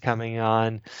technologies coming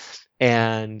on.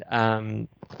 And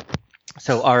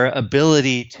so our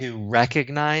ability to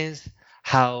recognize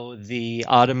how the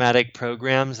automatic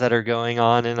programs that are going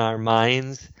on in our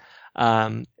minds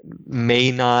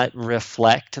may not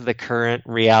reflect the current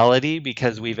reality,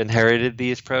 because we've inherited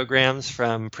these programs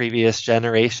from previous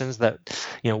generations that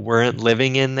weren't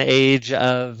living in the age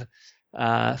of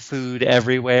food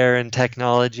everywhere and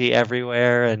technology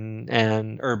everywhere, and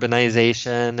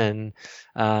urbanization,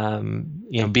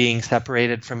 and being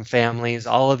separated from families.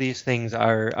 All of these things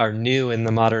are new in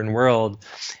the modern world,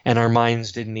 and our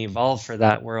minds didn't evolve for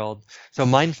that world. So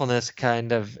mindfulness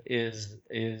kind of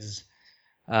is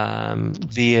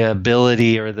the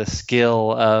ability or the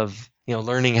skill of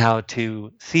learning how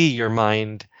to see your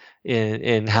mind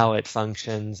in how it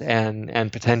functions,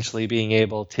 and potentially being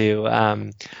able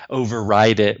to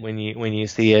override it when you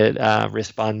see it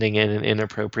responding in an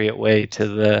inappropriate way to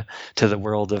the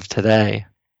world of today.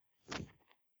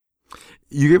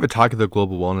 You gave a talk at the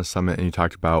Global Wellness Summit, and you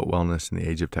talked about wellness in the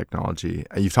age of technology.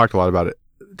 You've talked a lot about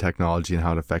technology and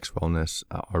how it affects wellness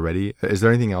already. Is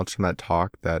there anything else from that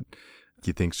talk that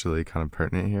you think is really kind of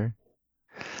pertinent here?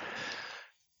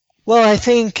 Well,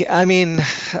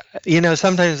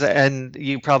 sometimes, and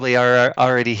you probably are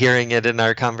already hearing it in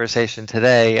our conversation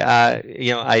today,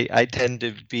 I tend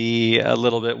to be a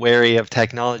little bit wary of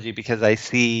technology, because I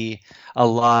see a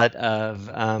lot of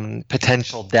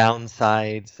potential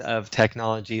downsides of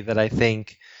technology that I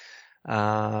think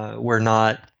we're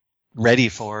not ready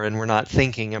for and we're not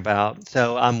thinking about.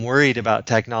 So I'm worried about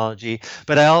technology,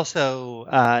 but I also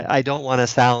I don't want to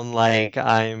sound like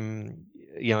I'm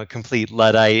a complete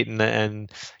Luddite,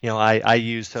 and I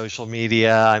use social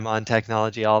media. I'm on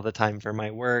technology all the time for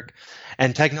my work,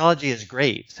 and technology is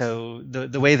great. So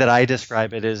the way that I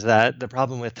describe it is that the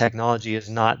problem with technology is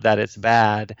not that it's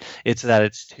bad, it's that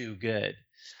it's too good.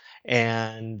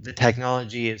 And the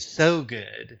technology is so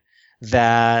good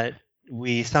that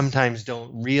we sometimes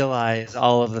don't realize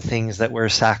all of the things that we're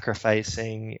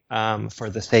sacrificing for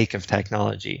the sake of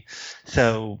technology.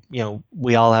 So,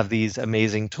 we all have these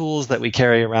amazing tools that we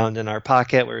carry around in our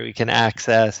pocket, where we can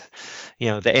access,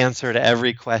 the answer to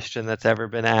every question that's ever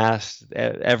been asked,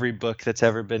 every book that's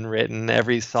ever been written,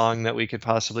 every song that we could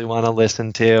possibly want to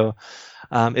listen to.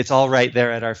 It's all right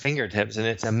there at our fingertips, and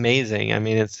it's amazing. I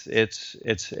mean, it's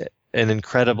an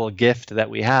incredible gift that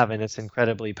we have, and it's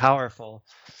incredibly powerful.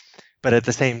 But at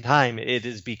the same time, it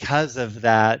is because of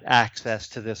that access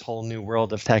to this whole new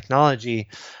world of technology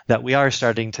that we are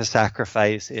starting to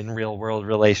sacrifice in real world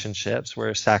relationships.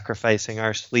 We're sacrificing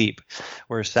our sleep.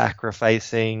 We're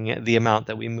sacrificing the amount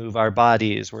that we move our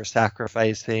bodies. We're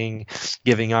sacrificing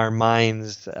giving our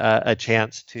minds a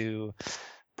chance to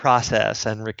process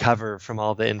and recover from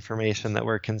all the information that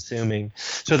we're consuming.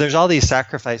 So there's all these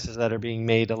sacrifices that are being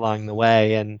made along the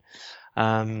way.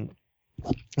 And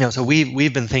So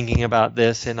we've been thinking about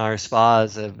this in our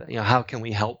spas of, how can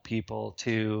we help people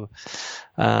to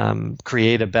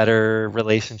create a better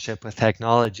relationship with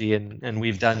technology, and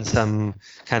we've done some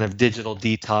kind of digital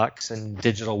detox and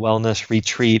digital wellness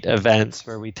retreat events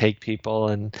where we take people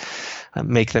and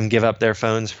make them give up their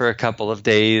phones for a couple of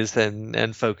days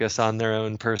and focus on their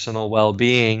own personal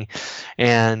well-being.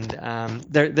 And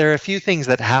there are a few things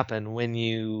that happen when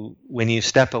you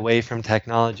step away from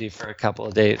technology for a couple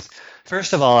of days.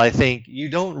 First of all, I think you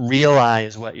don't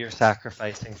realize what you're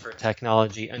sacrificing for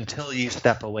technology until you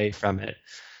step away from it.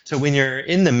 So when you're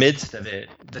in the midst of it,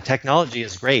 the technology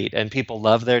is great and people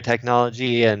love their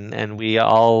technology, and we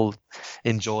all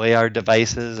enjoy our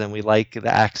devices and we like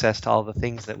the access to all the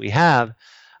things that we have.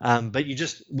 But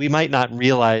we might not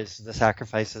realize the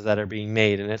sacrifices that are being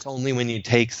made. And it's only when you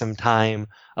take some time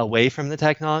away from the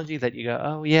technology that you go,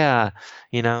 oh yeah,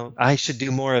 I should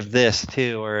do more of this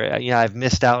too. Or, I've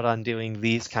missed out on doing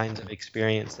these kinds of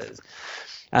experiences.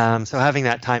 So having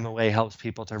that time away helps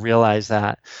people to realize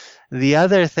that. The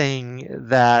other thing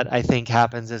that I think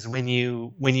happens is when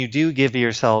you do give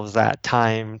yourselves that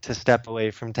time to step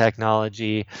away from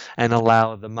technology and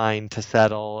allow the mind to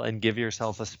settle and give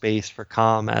yourself a space for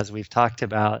calm, as we've talked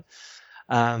about,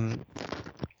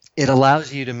 it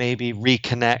allows you to maybe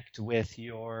reconnect with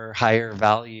your higher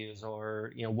values,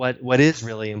 or what is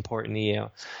really important to you.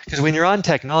 Because when you're on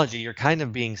technology, you're kind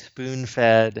of being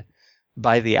spoon-fed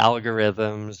by the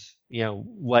algorithms,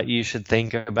 what you should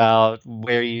think about,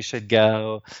 where you should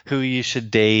go, who you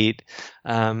should date.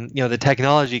 The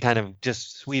technology kind of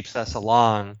just sweeps us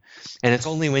along. And it's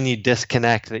only when you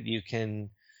disconnect that you can,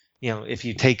 if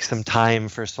you take some time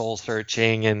for soul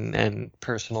searching and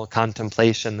personal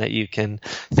contemplation, that you can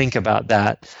think about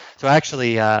that. So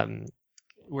actually,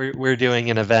 we're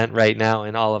doing an event right now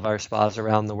in all of our spas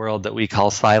around the world that we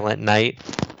call Silent Night.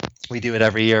 We do it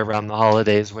every year around the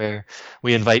holidays, where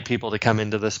we invite people to come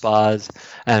into the spas,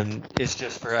 and it's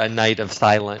just for a night of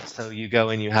silence. So you go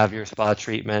and you have your spa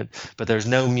treatment, but there's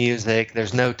no music,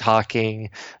 there's no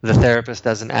talking. The therapist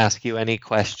doesn't ask you any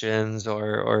questions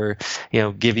or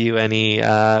give you any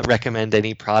recommend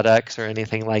any products or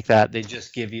anything like that. They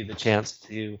just give you the chance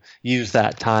to use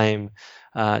that time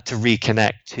to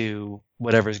reconnect to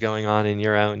whatever's going on in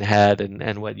your own head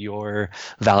and what your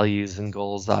values and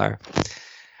goals are.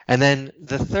 And then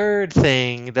the third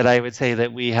thing that I would say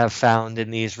that we have found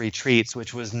in these retreats,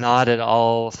 which was not at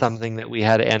all something that we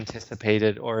had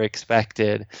anticipated or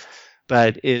expected,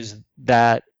 but is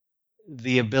that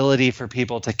the ability for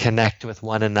people to connect with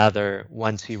one another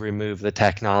once you remove the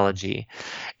technology.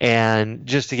 And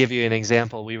just to give you an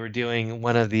example, we were doing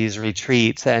one of these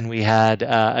retreats, and we had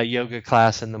a yoga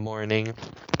class in the morning.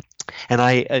 And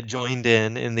I joined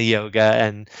in the yoga,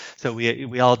 and so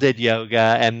we all did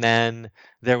yoga, and then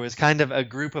there was kind of a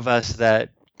group of us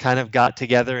that kind of got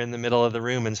together in the middle of the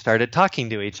room and started talking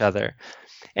to each other.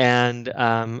 And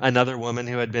another woman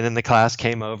who had been in the class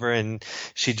came over, and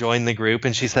she joined the group,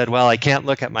 and she said, well, I can't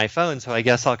look at my phone, so I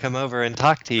guess I'll come over and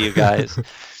talk to you guys.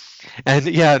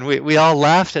 And we all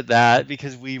laughed at that,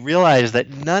 because we realized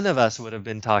that none of us would have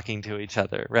been talking to each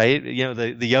other, right?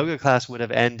 The yoga class would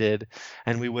have ended,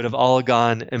 and we would have all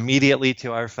gone immediately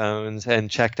to our phones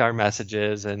and checked our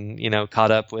messages and,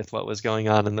 caught up with what was going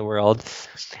on in the world.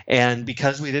 And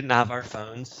because we didn't have our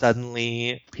phones,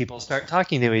 suddenly people start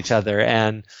talking to each other.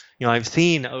 And, I've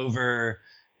seen over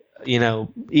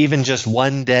even just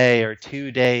 1 day or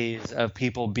 2 days of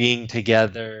people being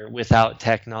together without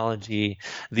technology,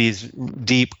 these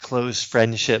deep, close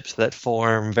friendships that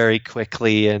form very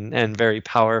quickly and very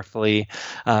powerfully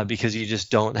because you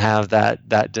just don't have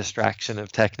that distraction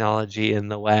of technology in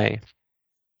the way.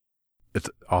 It's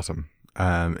awesome.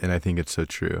 And I think it's so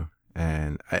true.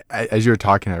 And I, as you were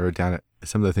talking, I wrote down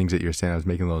some of the things that you were saying. I was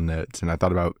making little notes, and I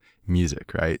thought about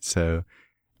music, right?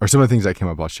 Or some of the things that came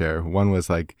up, I'll share. One was,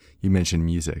 like, you mentioned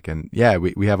music. And yeah,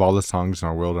 we have all the songs in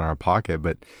our world in our pocket,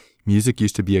 but music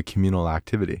used to be a communal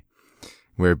activity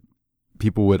where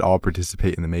people would all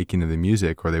participate in the making of the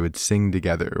music, or they would sing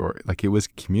together, or like it was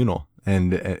communal.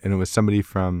 And it was somebody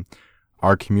from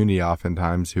our community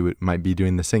oftentimes who might be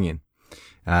doing the singing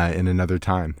in another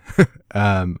time.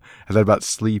 I thought about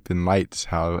sleep and lights,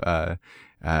 how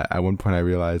at one point I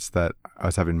realized that I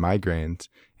was having migraines,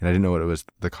 and I didn't know what it was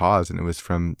the cause, and it was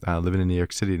from living in New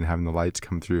York City and having the lights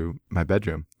come through my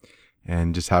bedroom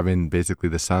and just having basically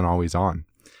the sun always on.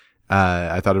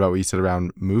 I thought about what you said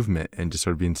around movement and just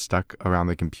sort of being stuck around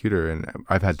the computer, and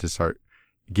I've had to start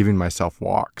giving myself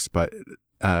walks, but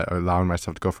or allowing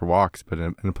myself to go for walks. But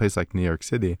in a place like New York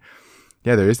City,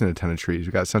 yeah, there isn't a ton of trees.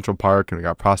 We got Central Park and we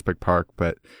got Prospect Park,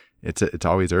 but it's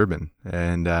always urban.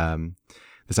 And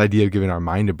this idea of giving our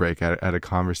mind a break. I had a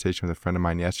conversation with a friend of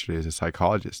mine yesterday who's a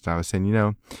psychologist, and I was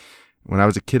saying, when I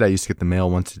was a kid, I used to get the mail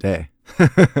once a day.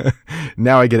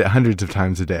 Now I get it hundreds of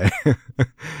times a day.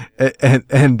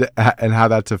 and how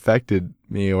that's affected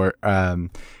me, or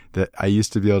that I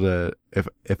used to be able to,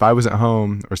 if I wasn't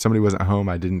home or somebody wasn't home,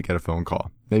 I didn't get a phone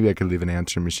call. Maybe I could leave an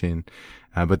answering machine,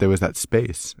 but there was that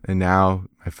space. And now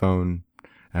my phone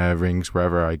rings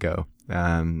wherever I go.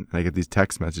 And I get these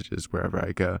text messages wherever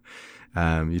I go.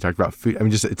 You talked about food. I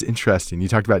mean, it's interesting. You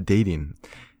talked about dating,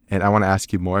 and I want to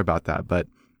ask you more about that,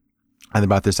 and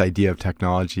about this idea of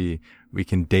technology. We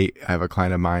can date. I have a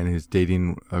client of mine who's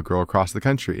dating a girl across the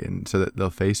country, and so that they'll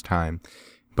FaceTime,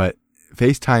 but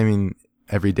FaceTiming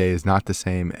every day is not the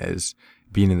same as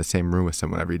being in the same room with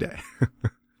someone every day.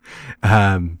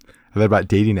 I thought about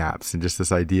dating apps and just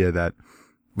this idea that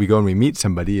we go and we meet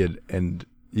somebody, and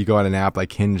you go on an app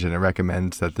like Hinge and it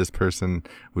recommends that this person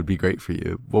would be great for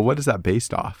you. Well, what is that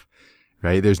based off,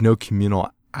 right? There's no communal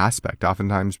aspect.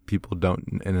 Oftentimes people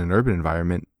don't, in an urban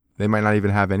environment, they might not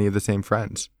even have any of the same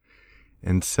friends.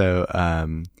 And so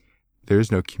there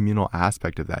is no communal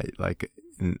aspect of that. Like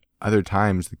in other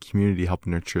times, the community helped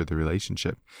nurture the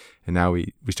relationship. And now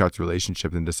we start the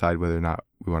relationship and decide whether or not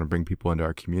we want to bring people into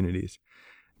our communities.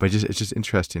 But it's just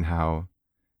interesting how,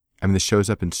 this shows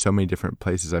up in so many different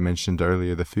places. I mentioned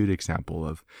earlier the food example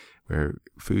of where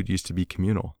food used to be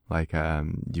communal. Like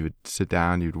you would sit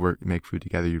down, you'd make food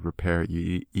together, you'd prepare it,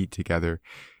 you eat together.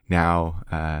 Now,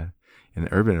 in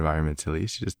urban environments at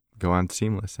least, you just go on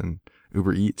Seamless and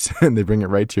Uber Eats and they bring it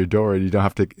right to your door and you don't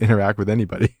have to interact with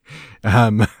anybody.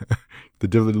 The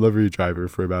delivery driver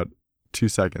for about 2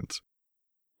 seconds.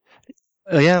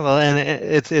 Yeah, well, and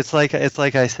it's like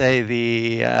I say,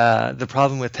 the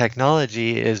problem with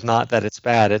technology is not that it's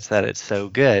bad, it's that it's so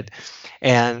good,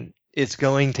 and it's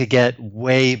going to get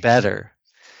way better.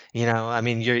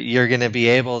 You're going to be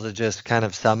able to just kind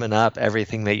of summon up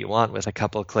everything that you want with a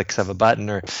couple of clicks of a button,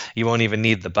 or you won't even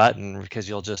need the button because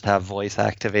you'll just have voice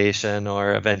activation,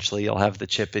 or eventually you'll have the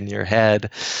chip in your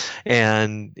head,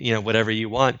 and whatever you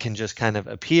want can just kind of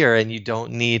appear, and you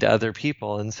don't need other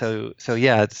people. And so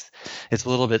yeah, it's a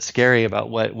little bit scary about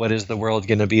what is the world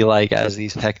going to be like as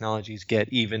these technologies get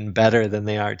even better than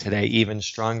they are today, even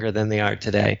stronger than they are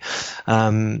today.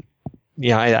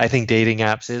 I think dating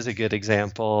apps is a good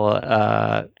example.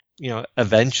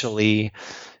 Eventually,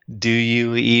 do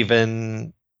you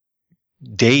even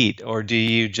date, or do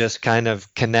you just kind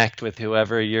of connect with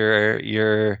whoever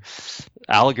your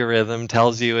algorithm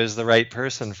tells you is the right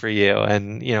person for you?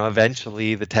 And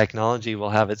eventually the technology will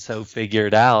have it so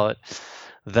figured out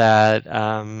that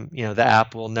the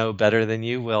app will know better than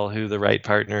you will who the right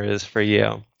partner is for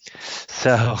you.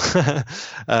 So,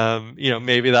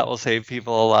 maybe that will save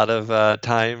people a lot of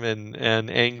time and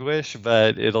anguish,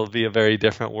 but it'll be a very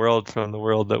different world from the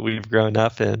world that we've grown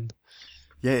up in.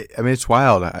 Yeah, it's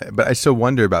wild, but I still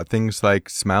wonder about things like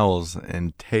smells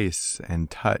and tastes and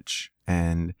touch.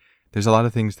 And there's a lot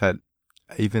of things that,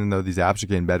 even though these apps are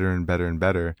getting better and better and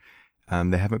better,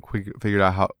 they haven't figured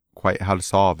out quite how to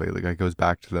solve it. Like it goes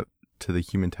back to the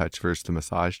human touch versus the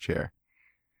massage chair.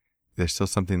 There's still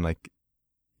something like,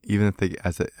 even if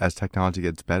as technology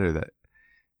gets better, that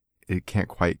it can't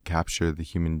quite capture the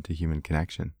human to human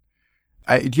connection.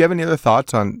 Do you have any other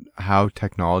thoughts on how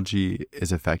technology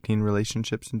is affecting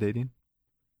relationships and dating?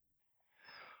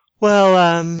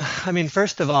 Well,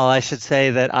 first of all, I should say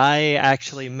that I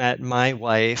actually met my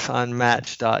wife on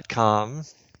Match.com.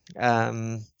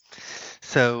 I'm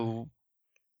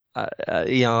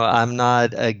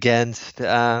not against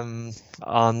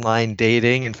online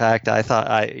dating. In fact, I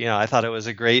thought it was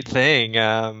a great thing.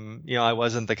 I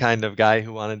wasn't the kind of guy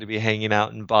who wanted to be hanging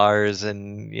out in bars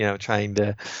and trying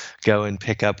to go and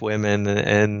pick up women,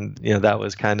 and that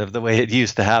was kind of the way it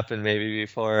used to happen maybe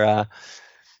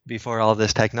before all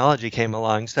this technology came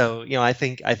along. So I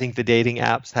think the dating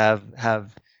apps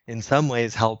have in some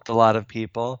ways helped a lot of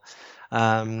people.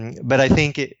 But I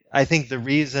think the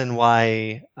reason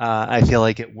why I feel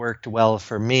like it worked well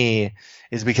for me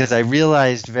is because I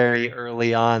realized very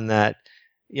early on that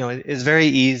it's very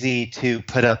easy to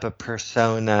put up a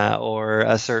persona or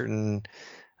a certain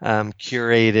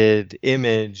curated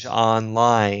image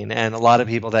online, and a lot of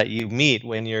people that you meet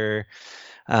when you're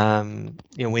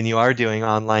when you are doing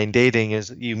online dating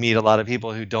is you meet a lot of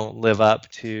people who don't live up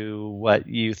to what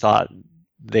you thought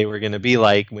they were going to be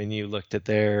like when you looked at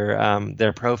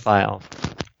their profile.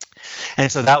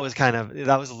 And so that was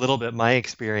a little bit my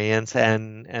experience,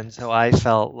 and so I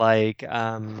felt like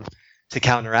to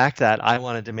counteract that, I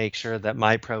wanted to make sure that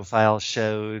my profile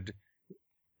showed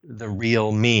the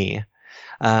real me.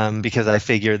 because I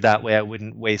figured that way I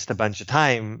wouldn't waste a bunch of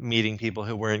time meeting people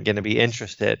who weren't going to be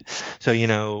interested. So,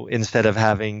 instead of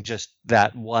having just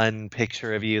that one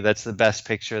picture of you that's the best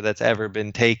picture that's ever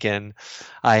been taken,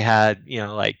 I had,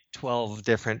 like 12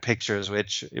 different pictures,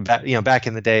 which, back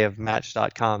in the day of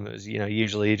Match.com, it was,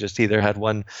 usually you just either had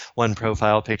one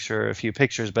profile picture or a few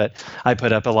pictures, but I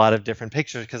put up a lot of different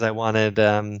pictures because I wanted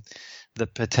the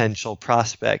potential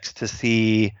prospects to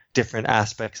see different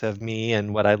aspects of me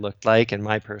and what I looked like and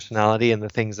my personality and the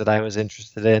things that I was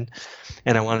interested in.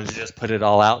 And I wanted to just put it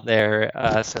all out there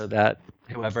so that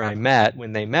whoever I met,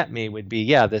 when they met me, would be,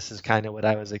 yeah, this is kind of what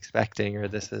I was expecting, or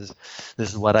this is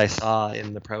what I saw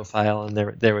in the profile, and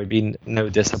there would be no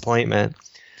disappointment.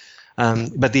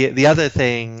 But the other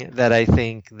thing that I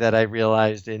think that I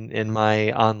realized in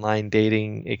my online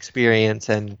dating experience,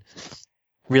 and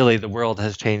really the world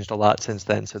has changed a lot since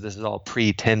then, so this is all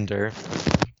pre-Tinder,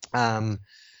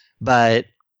 but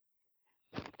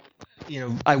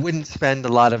I wouldn't spend a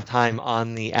lot of time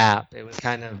on the app. It was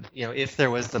kind of, if there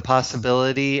was the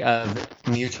possibility of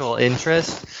mutual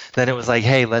interest, then it was like,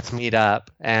 hey, let's meet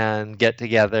up and get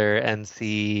together and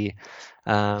see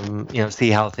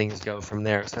how things go from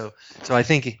there. So I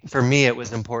think for me, it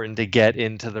was important to get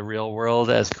into the real world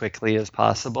as quickly as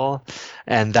possible.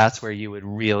 And that's where you would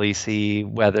really see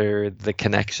whether the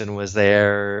connection was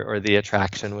there or the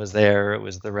attraction was there, or it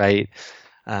was the right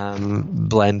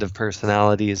blend of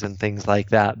personalities and things like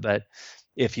that. But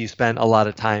if you spent a lot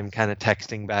of time kind of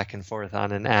texting back and forth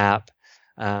on an app,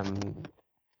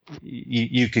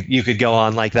 you could go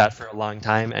on like that for a long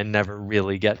time and never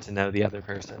really get to know the other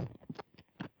person.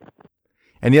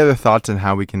 Any other thoughts on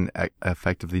how we can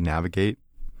effectively navigate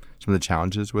some of the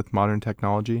challenges with modern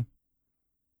technology?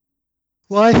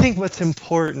 Well, I think what's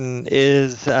important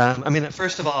is,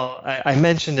 first of all, I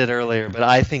mentioned it earlier, but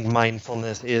I think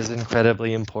mindfulness is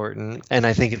incredibly important, and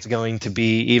I think it's going to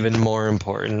be even more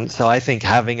important. So I think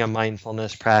having a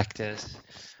mindfulness practice,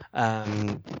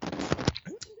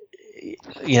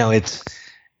 it's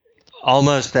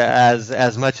almost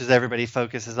as much as everybody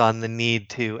focuses on the need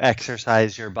to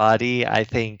exercise your body. I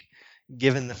think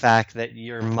given the fact that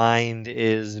your mind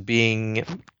is being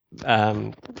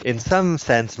in some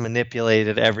sense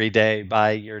manipulated every day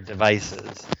by your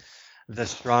devices, the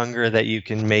stronger that you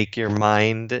can make your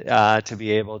mind to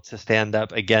be able to stand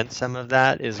up against some of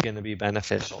that is going to be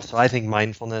beneficial. So I think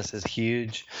mindfulness is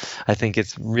huge. I think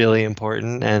it's really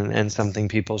important and something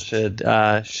people should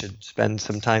spend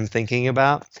some time thinking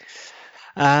about.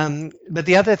 But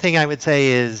the other thing I would say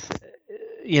is,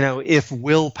 if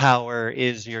willpower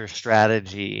is your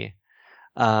strategy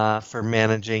for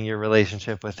managing your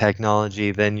relationship with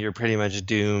technology, then you're pretty much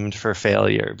doomed for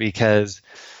failure, because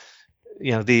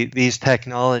these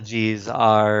technologies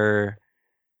are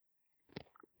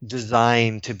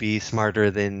designed to be smarter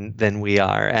than we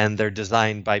are, and they're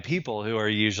designed by people who are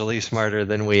usually smarter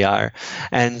than we are,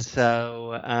 and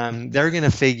so they're going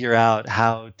to figure out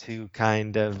how to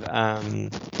kind of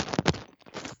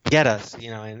get us,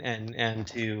 and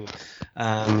to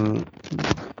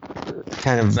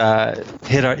kind of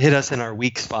hit us in our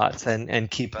weak spots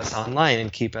and keep us online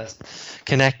and keep us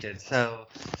connected. So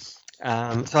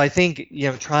I think,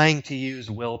 trying to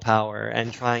use willpower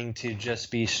and trying to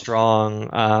just be strong,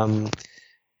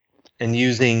 and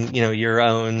using, your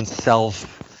own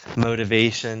self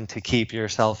motivation to keep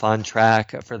yourself on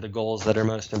track for the goals that are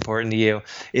most important to you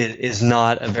is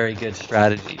not a very good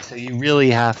strategy. So you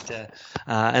really have to,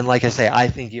 and like I say, I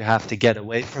think you have to get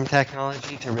away from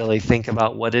technology to really think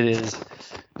about what it is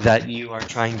that you are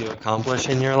trying to accomplish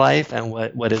in your life and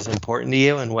what is important to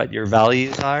you and what your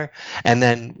values are. And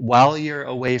then while you're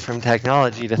away from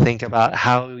technology, to think about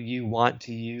how you want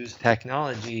to use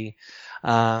technology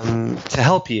to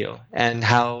help you and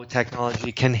how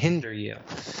technology can hinder you.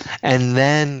 And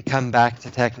then come back to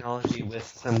technology with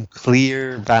some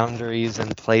clear boundaries in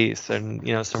place and,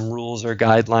 some rules or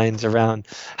guidelines around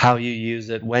how you use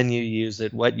it, when you use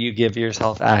it, what you give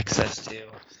yourself access to.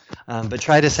 But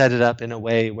try to set it up in a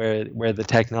way where the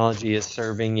technology is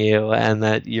serving you and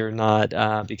that you're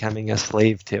not becoming a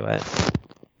slave to it.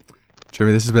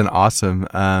 Jeremy, this has been awesome.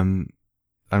 I'm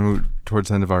towards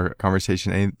the end of our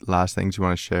conversation. Any last things you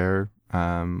want to share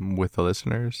with the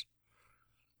listeners?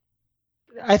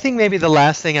 I think maybe the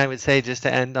last thing I would say, just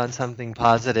to end on something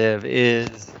positive,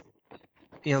 is,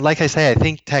 like I say, I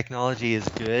think technology is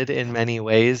good in many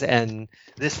ways, and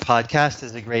this podcast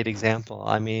is a great example.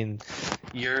 I mean,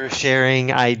 you're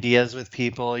sharing ideas with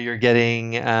people, you're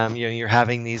getting, you're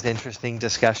having these interesting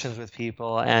discussions with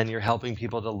people, and you're helping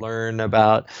people to learn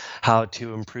about how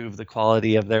to improve the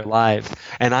quality of their lives.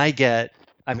 And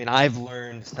I've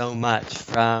learned so much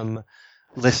from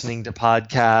listening to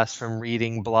podcasts, from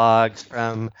reading blogs,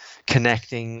 from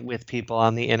connecting with people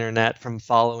on the internet, from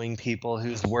following people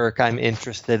whose work I'm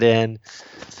interested in.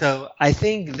 So I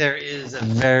think there is a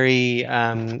very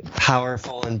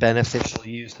powerful and beneficial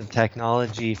use of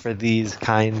technology for these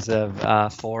kinds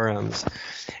of forums.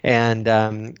 And,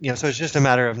 so it's just a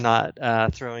matter of not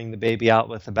throwing the baby out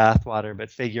with the bathwater, but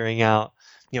figuring out,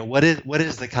 what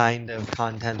is the kind of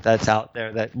content that's out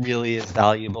there that really is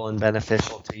valuable and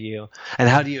beneficial to you, and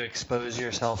how do you expose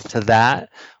yourself to that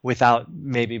without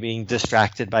maybe being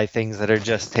distracted by things that are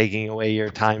just taking away your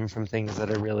time from things that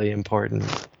are really important.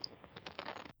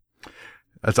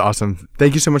 That's awesome.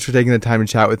 Thank you so much for taking the time to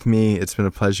chat with me. It's been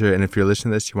a pleasure. And if you're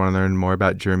listening to this, you want to learn more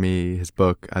about Jeremy, his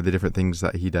book, the different things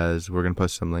that he does, we're going to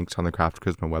post some links on the Craft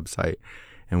Charisma website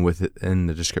and with it in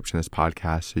the description of this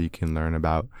podcast so you can learn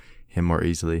about him more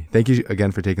easily. Thank you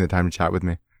again for taking the time to chat with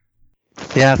me.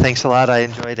 Yeah, thanks a lot. I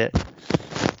enjoyed it.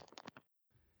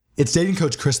 It's dating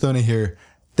coach Chris Thona here.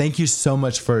 Thank you so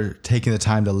much for taking the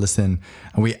time to listen.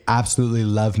 And we absolutely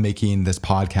love making this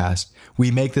podcast.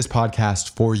 We make this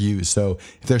podcast for you. So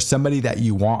if there's somebody that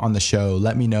you want on the show,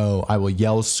 let me know. I will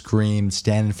yell, scream,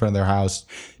 stand in front of their house,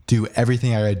 do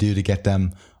everything I gotta do to get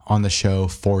them on the show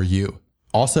for you.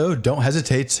 Also, don't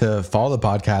hesitate to follow the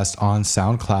podcast on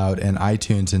SoundCloud and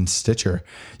iTunes and Stitcher.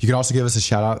 You can also give us a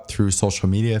shout out through social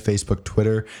media, Facebook,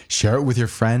 Twitter, share it with your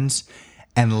friends.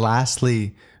 And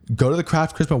lastly, go to the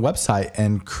Craft Charisma website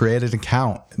and create an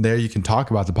account. There you can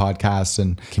talk about the podcast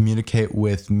and communicate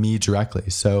with me directly.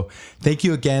 So thank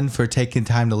you again for taking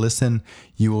time to listen.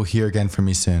 You will hear again from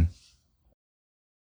me soon.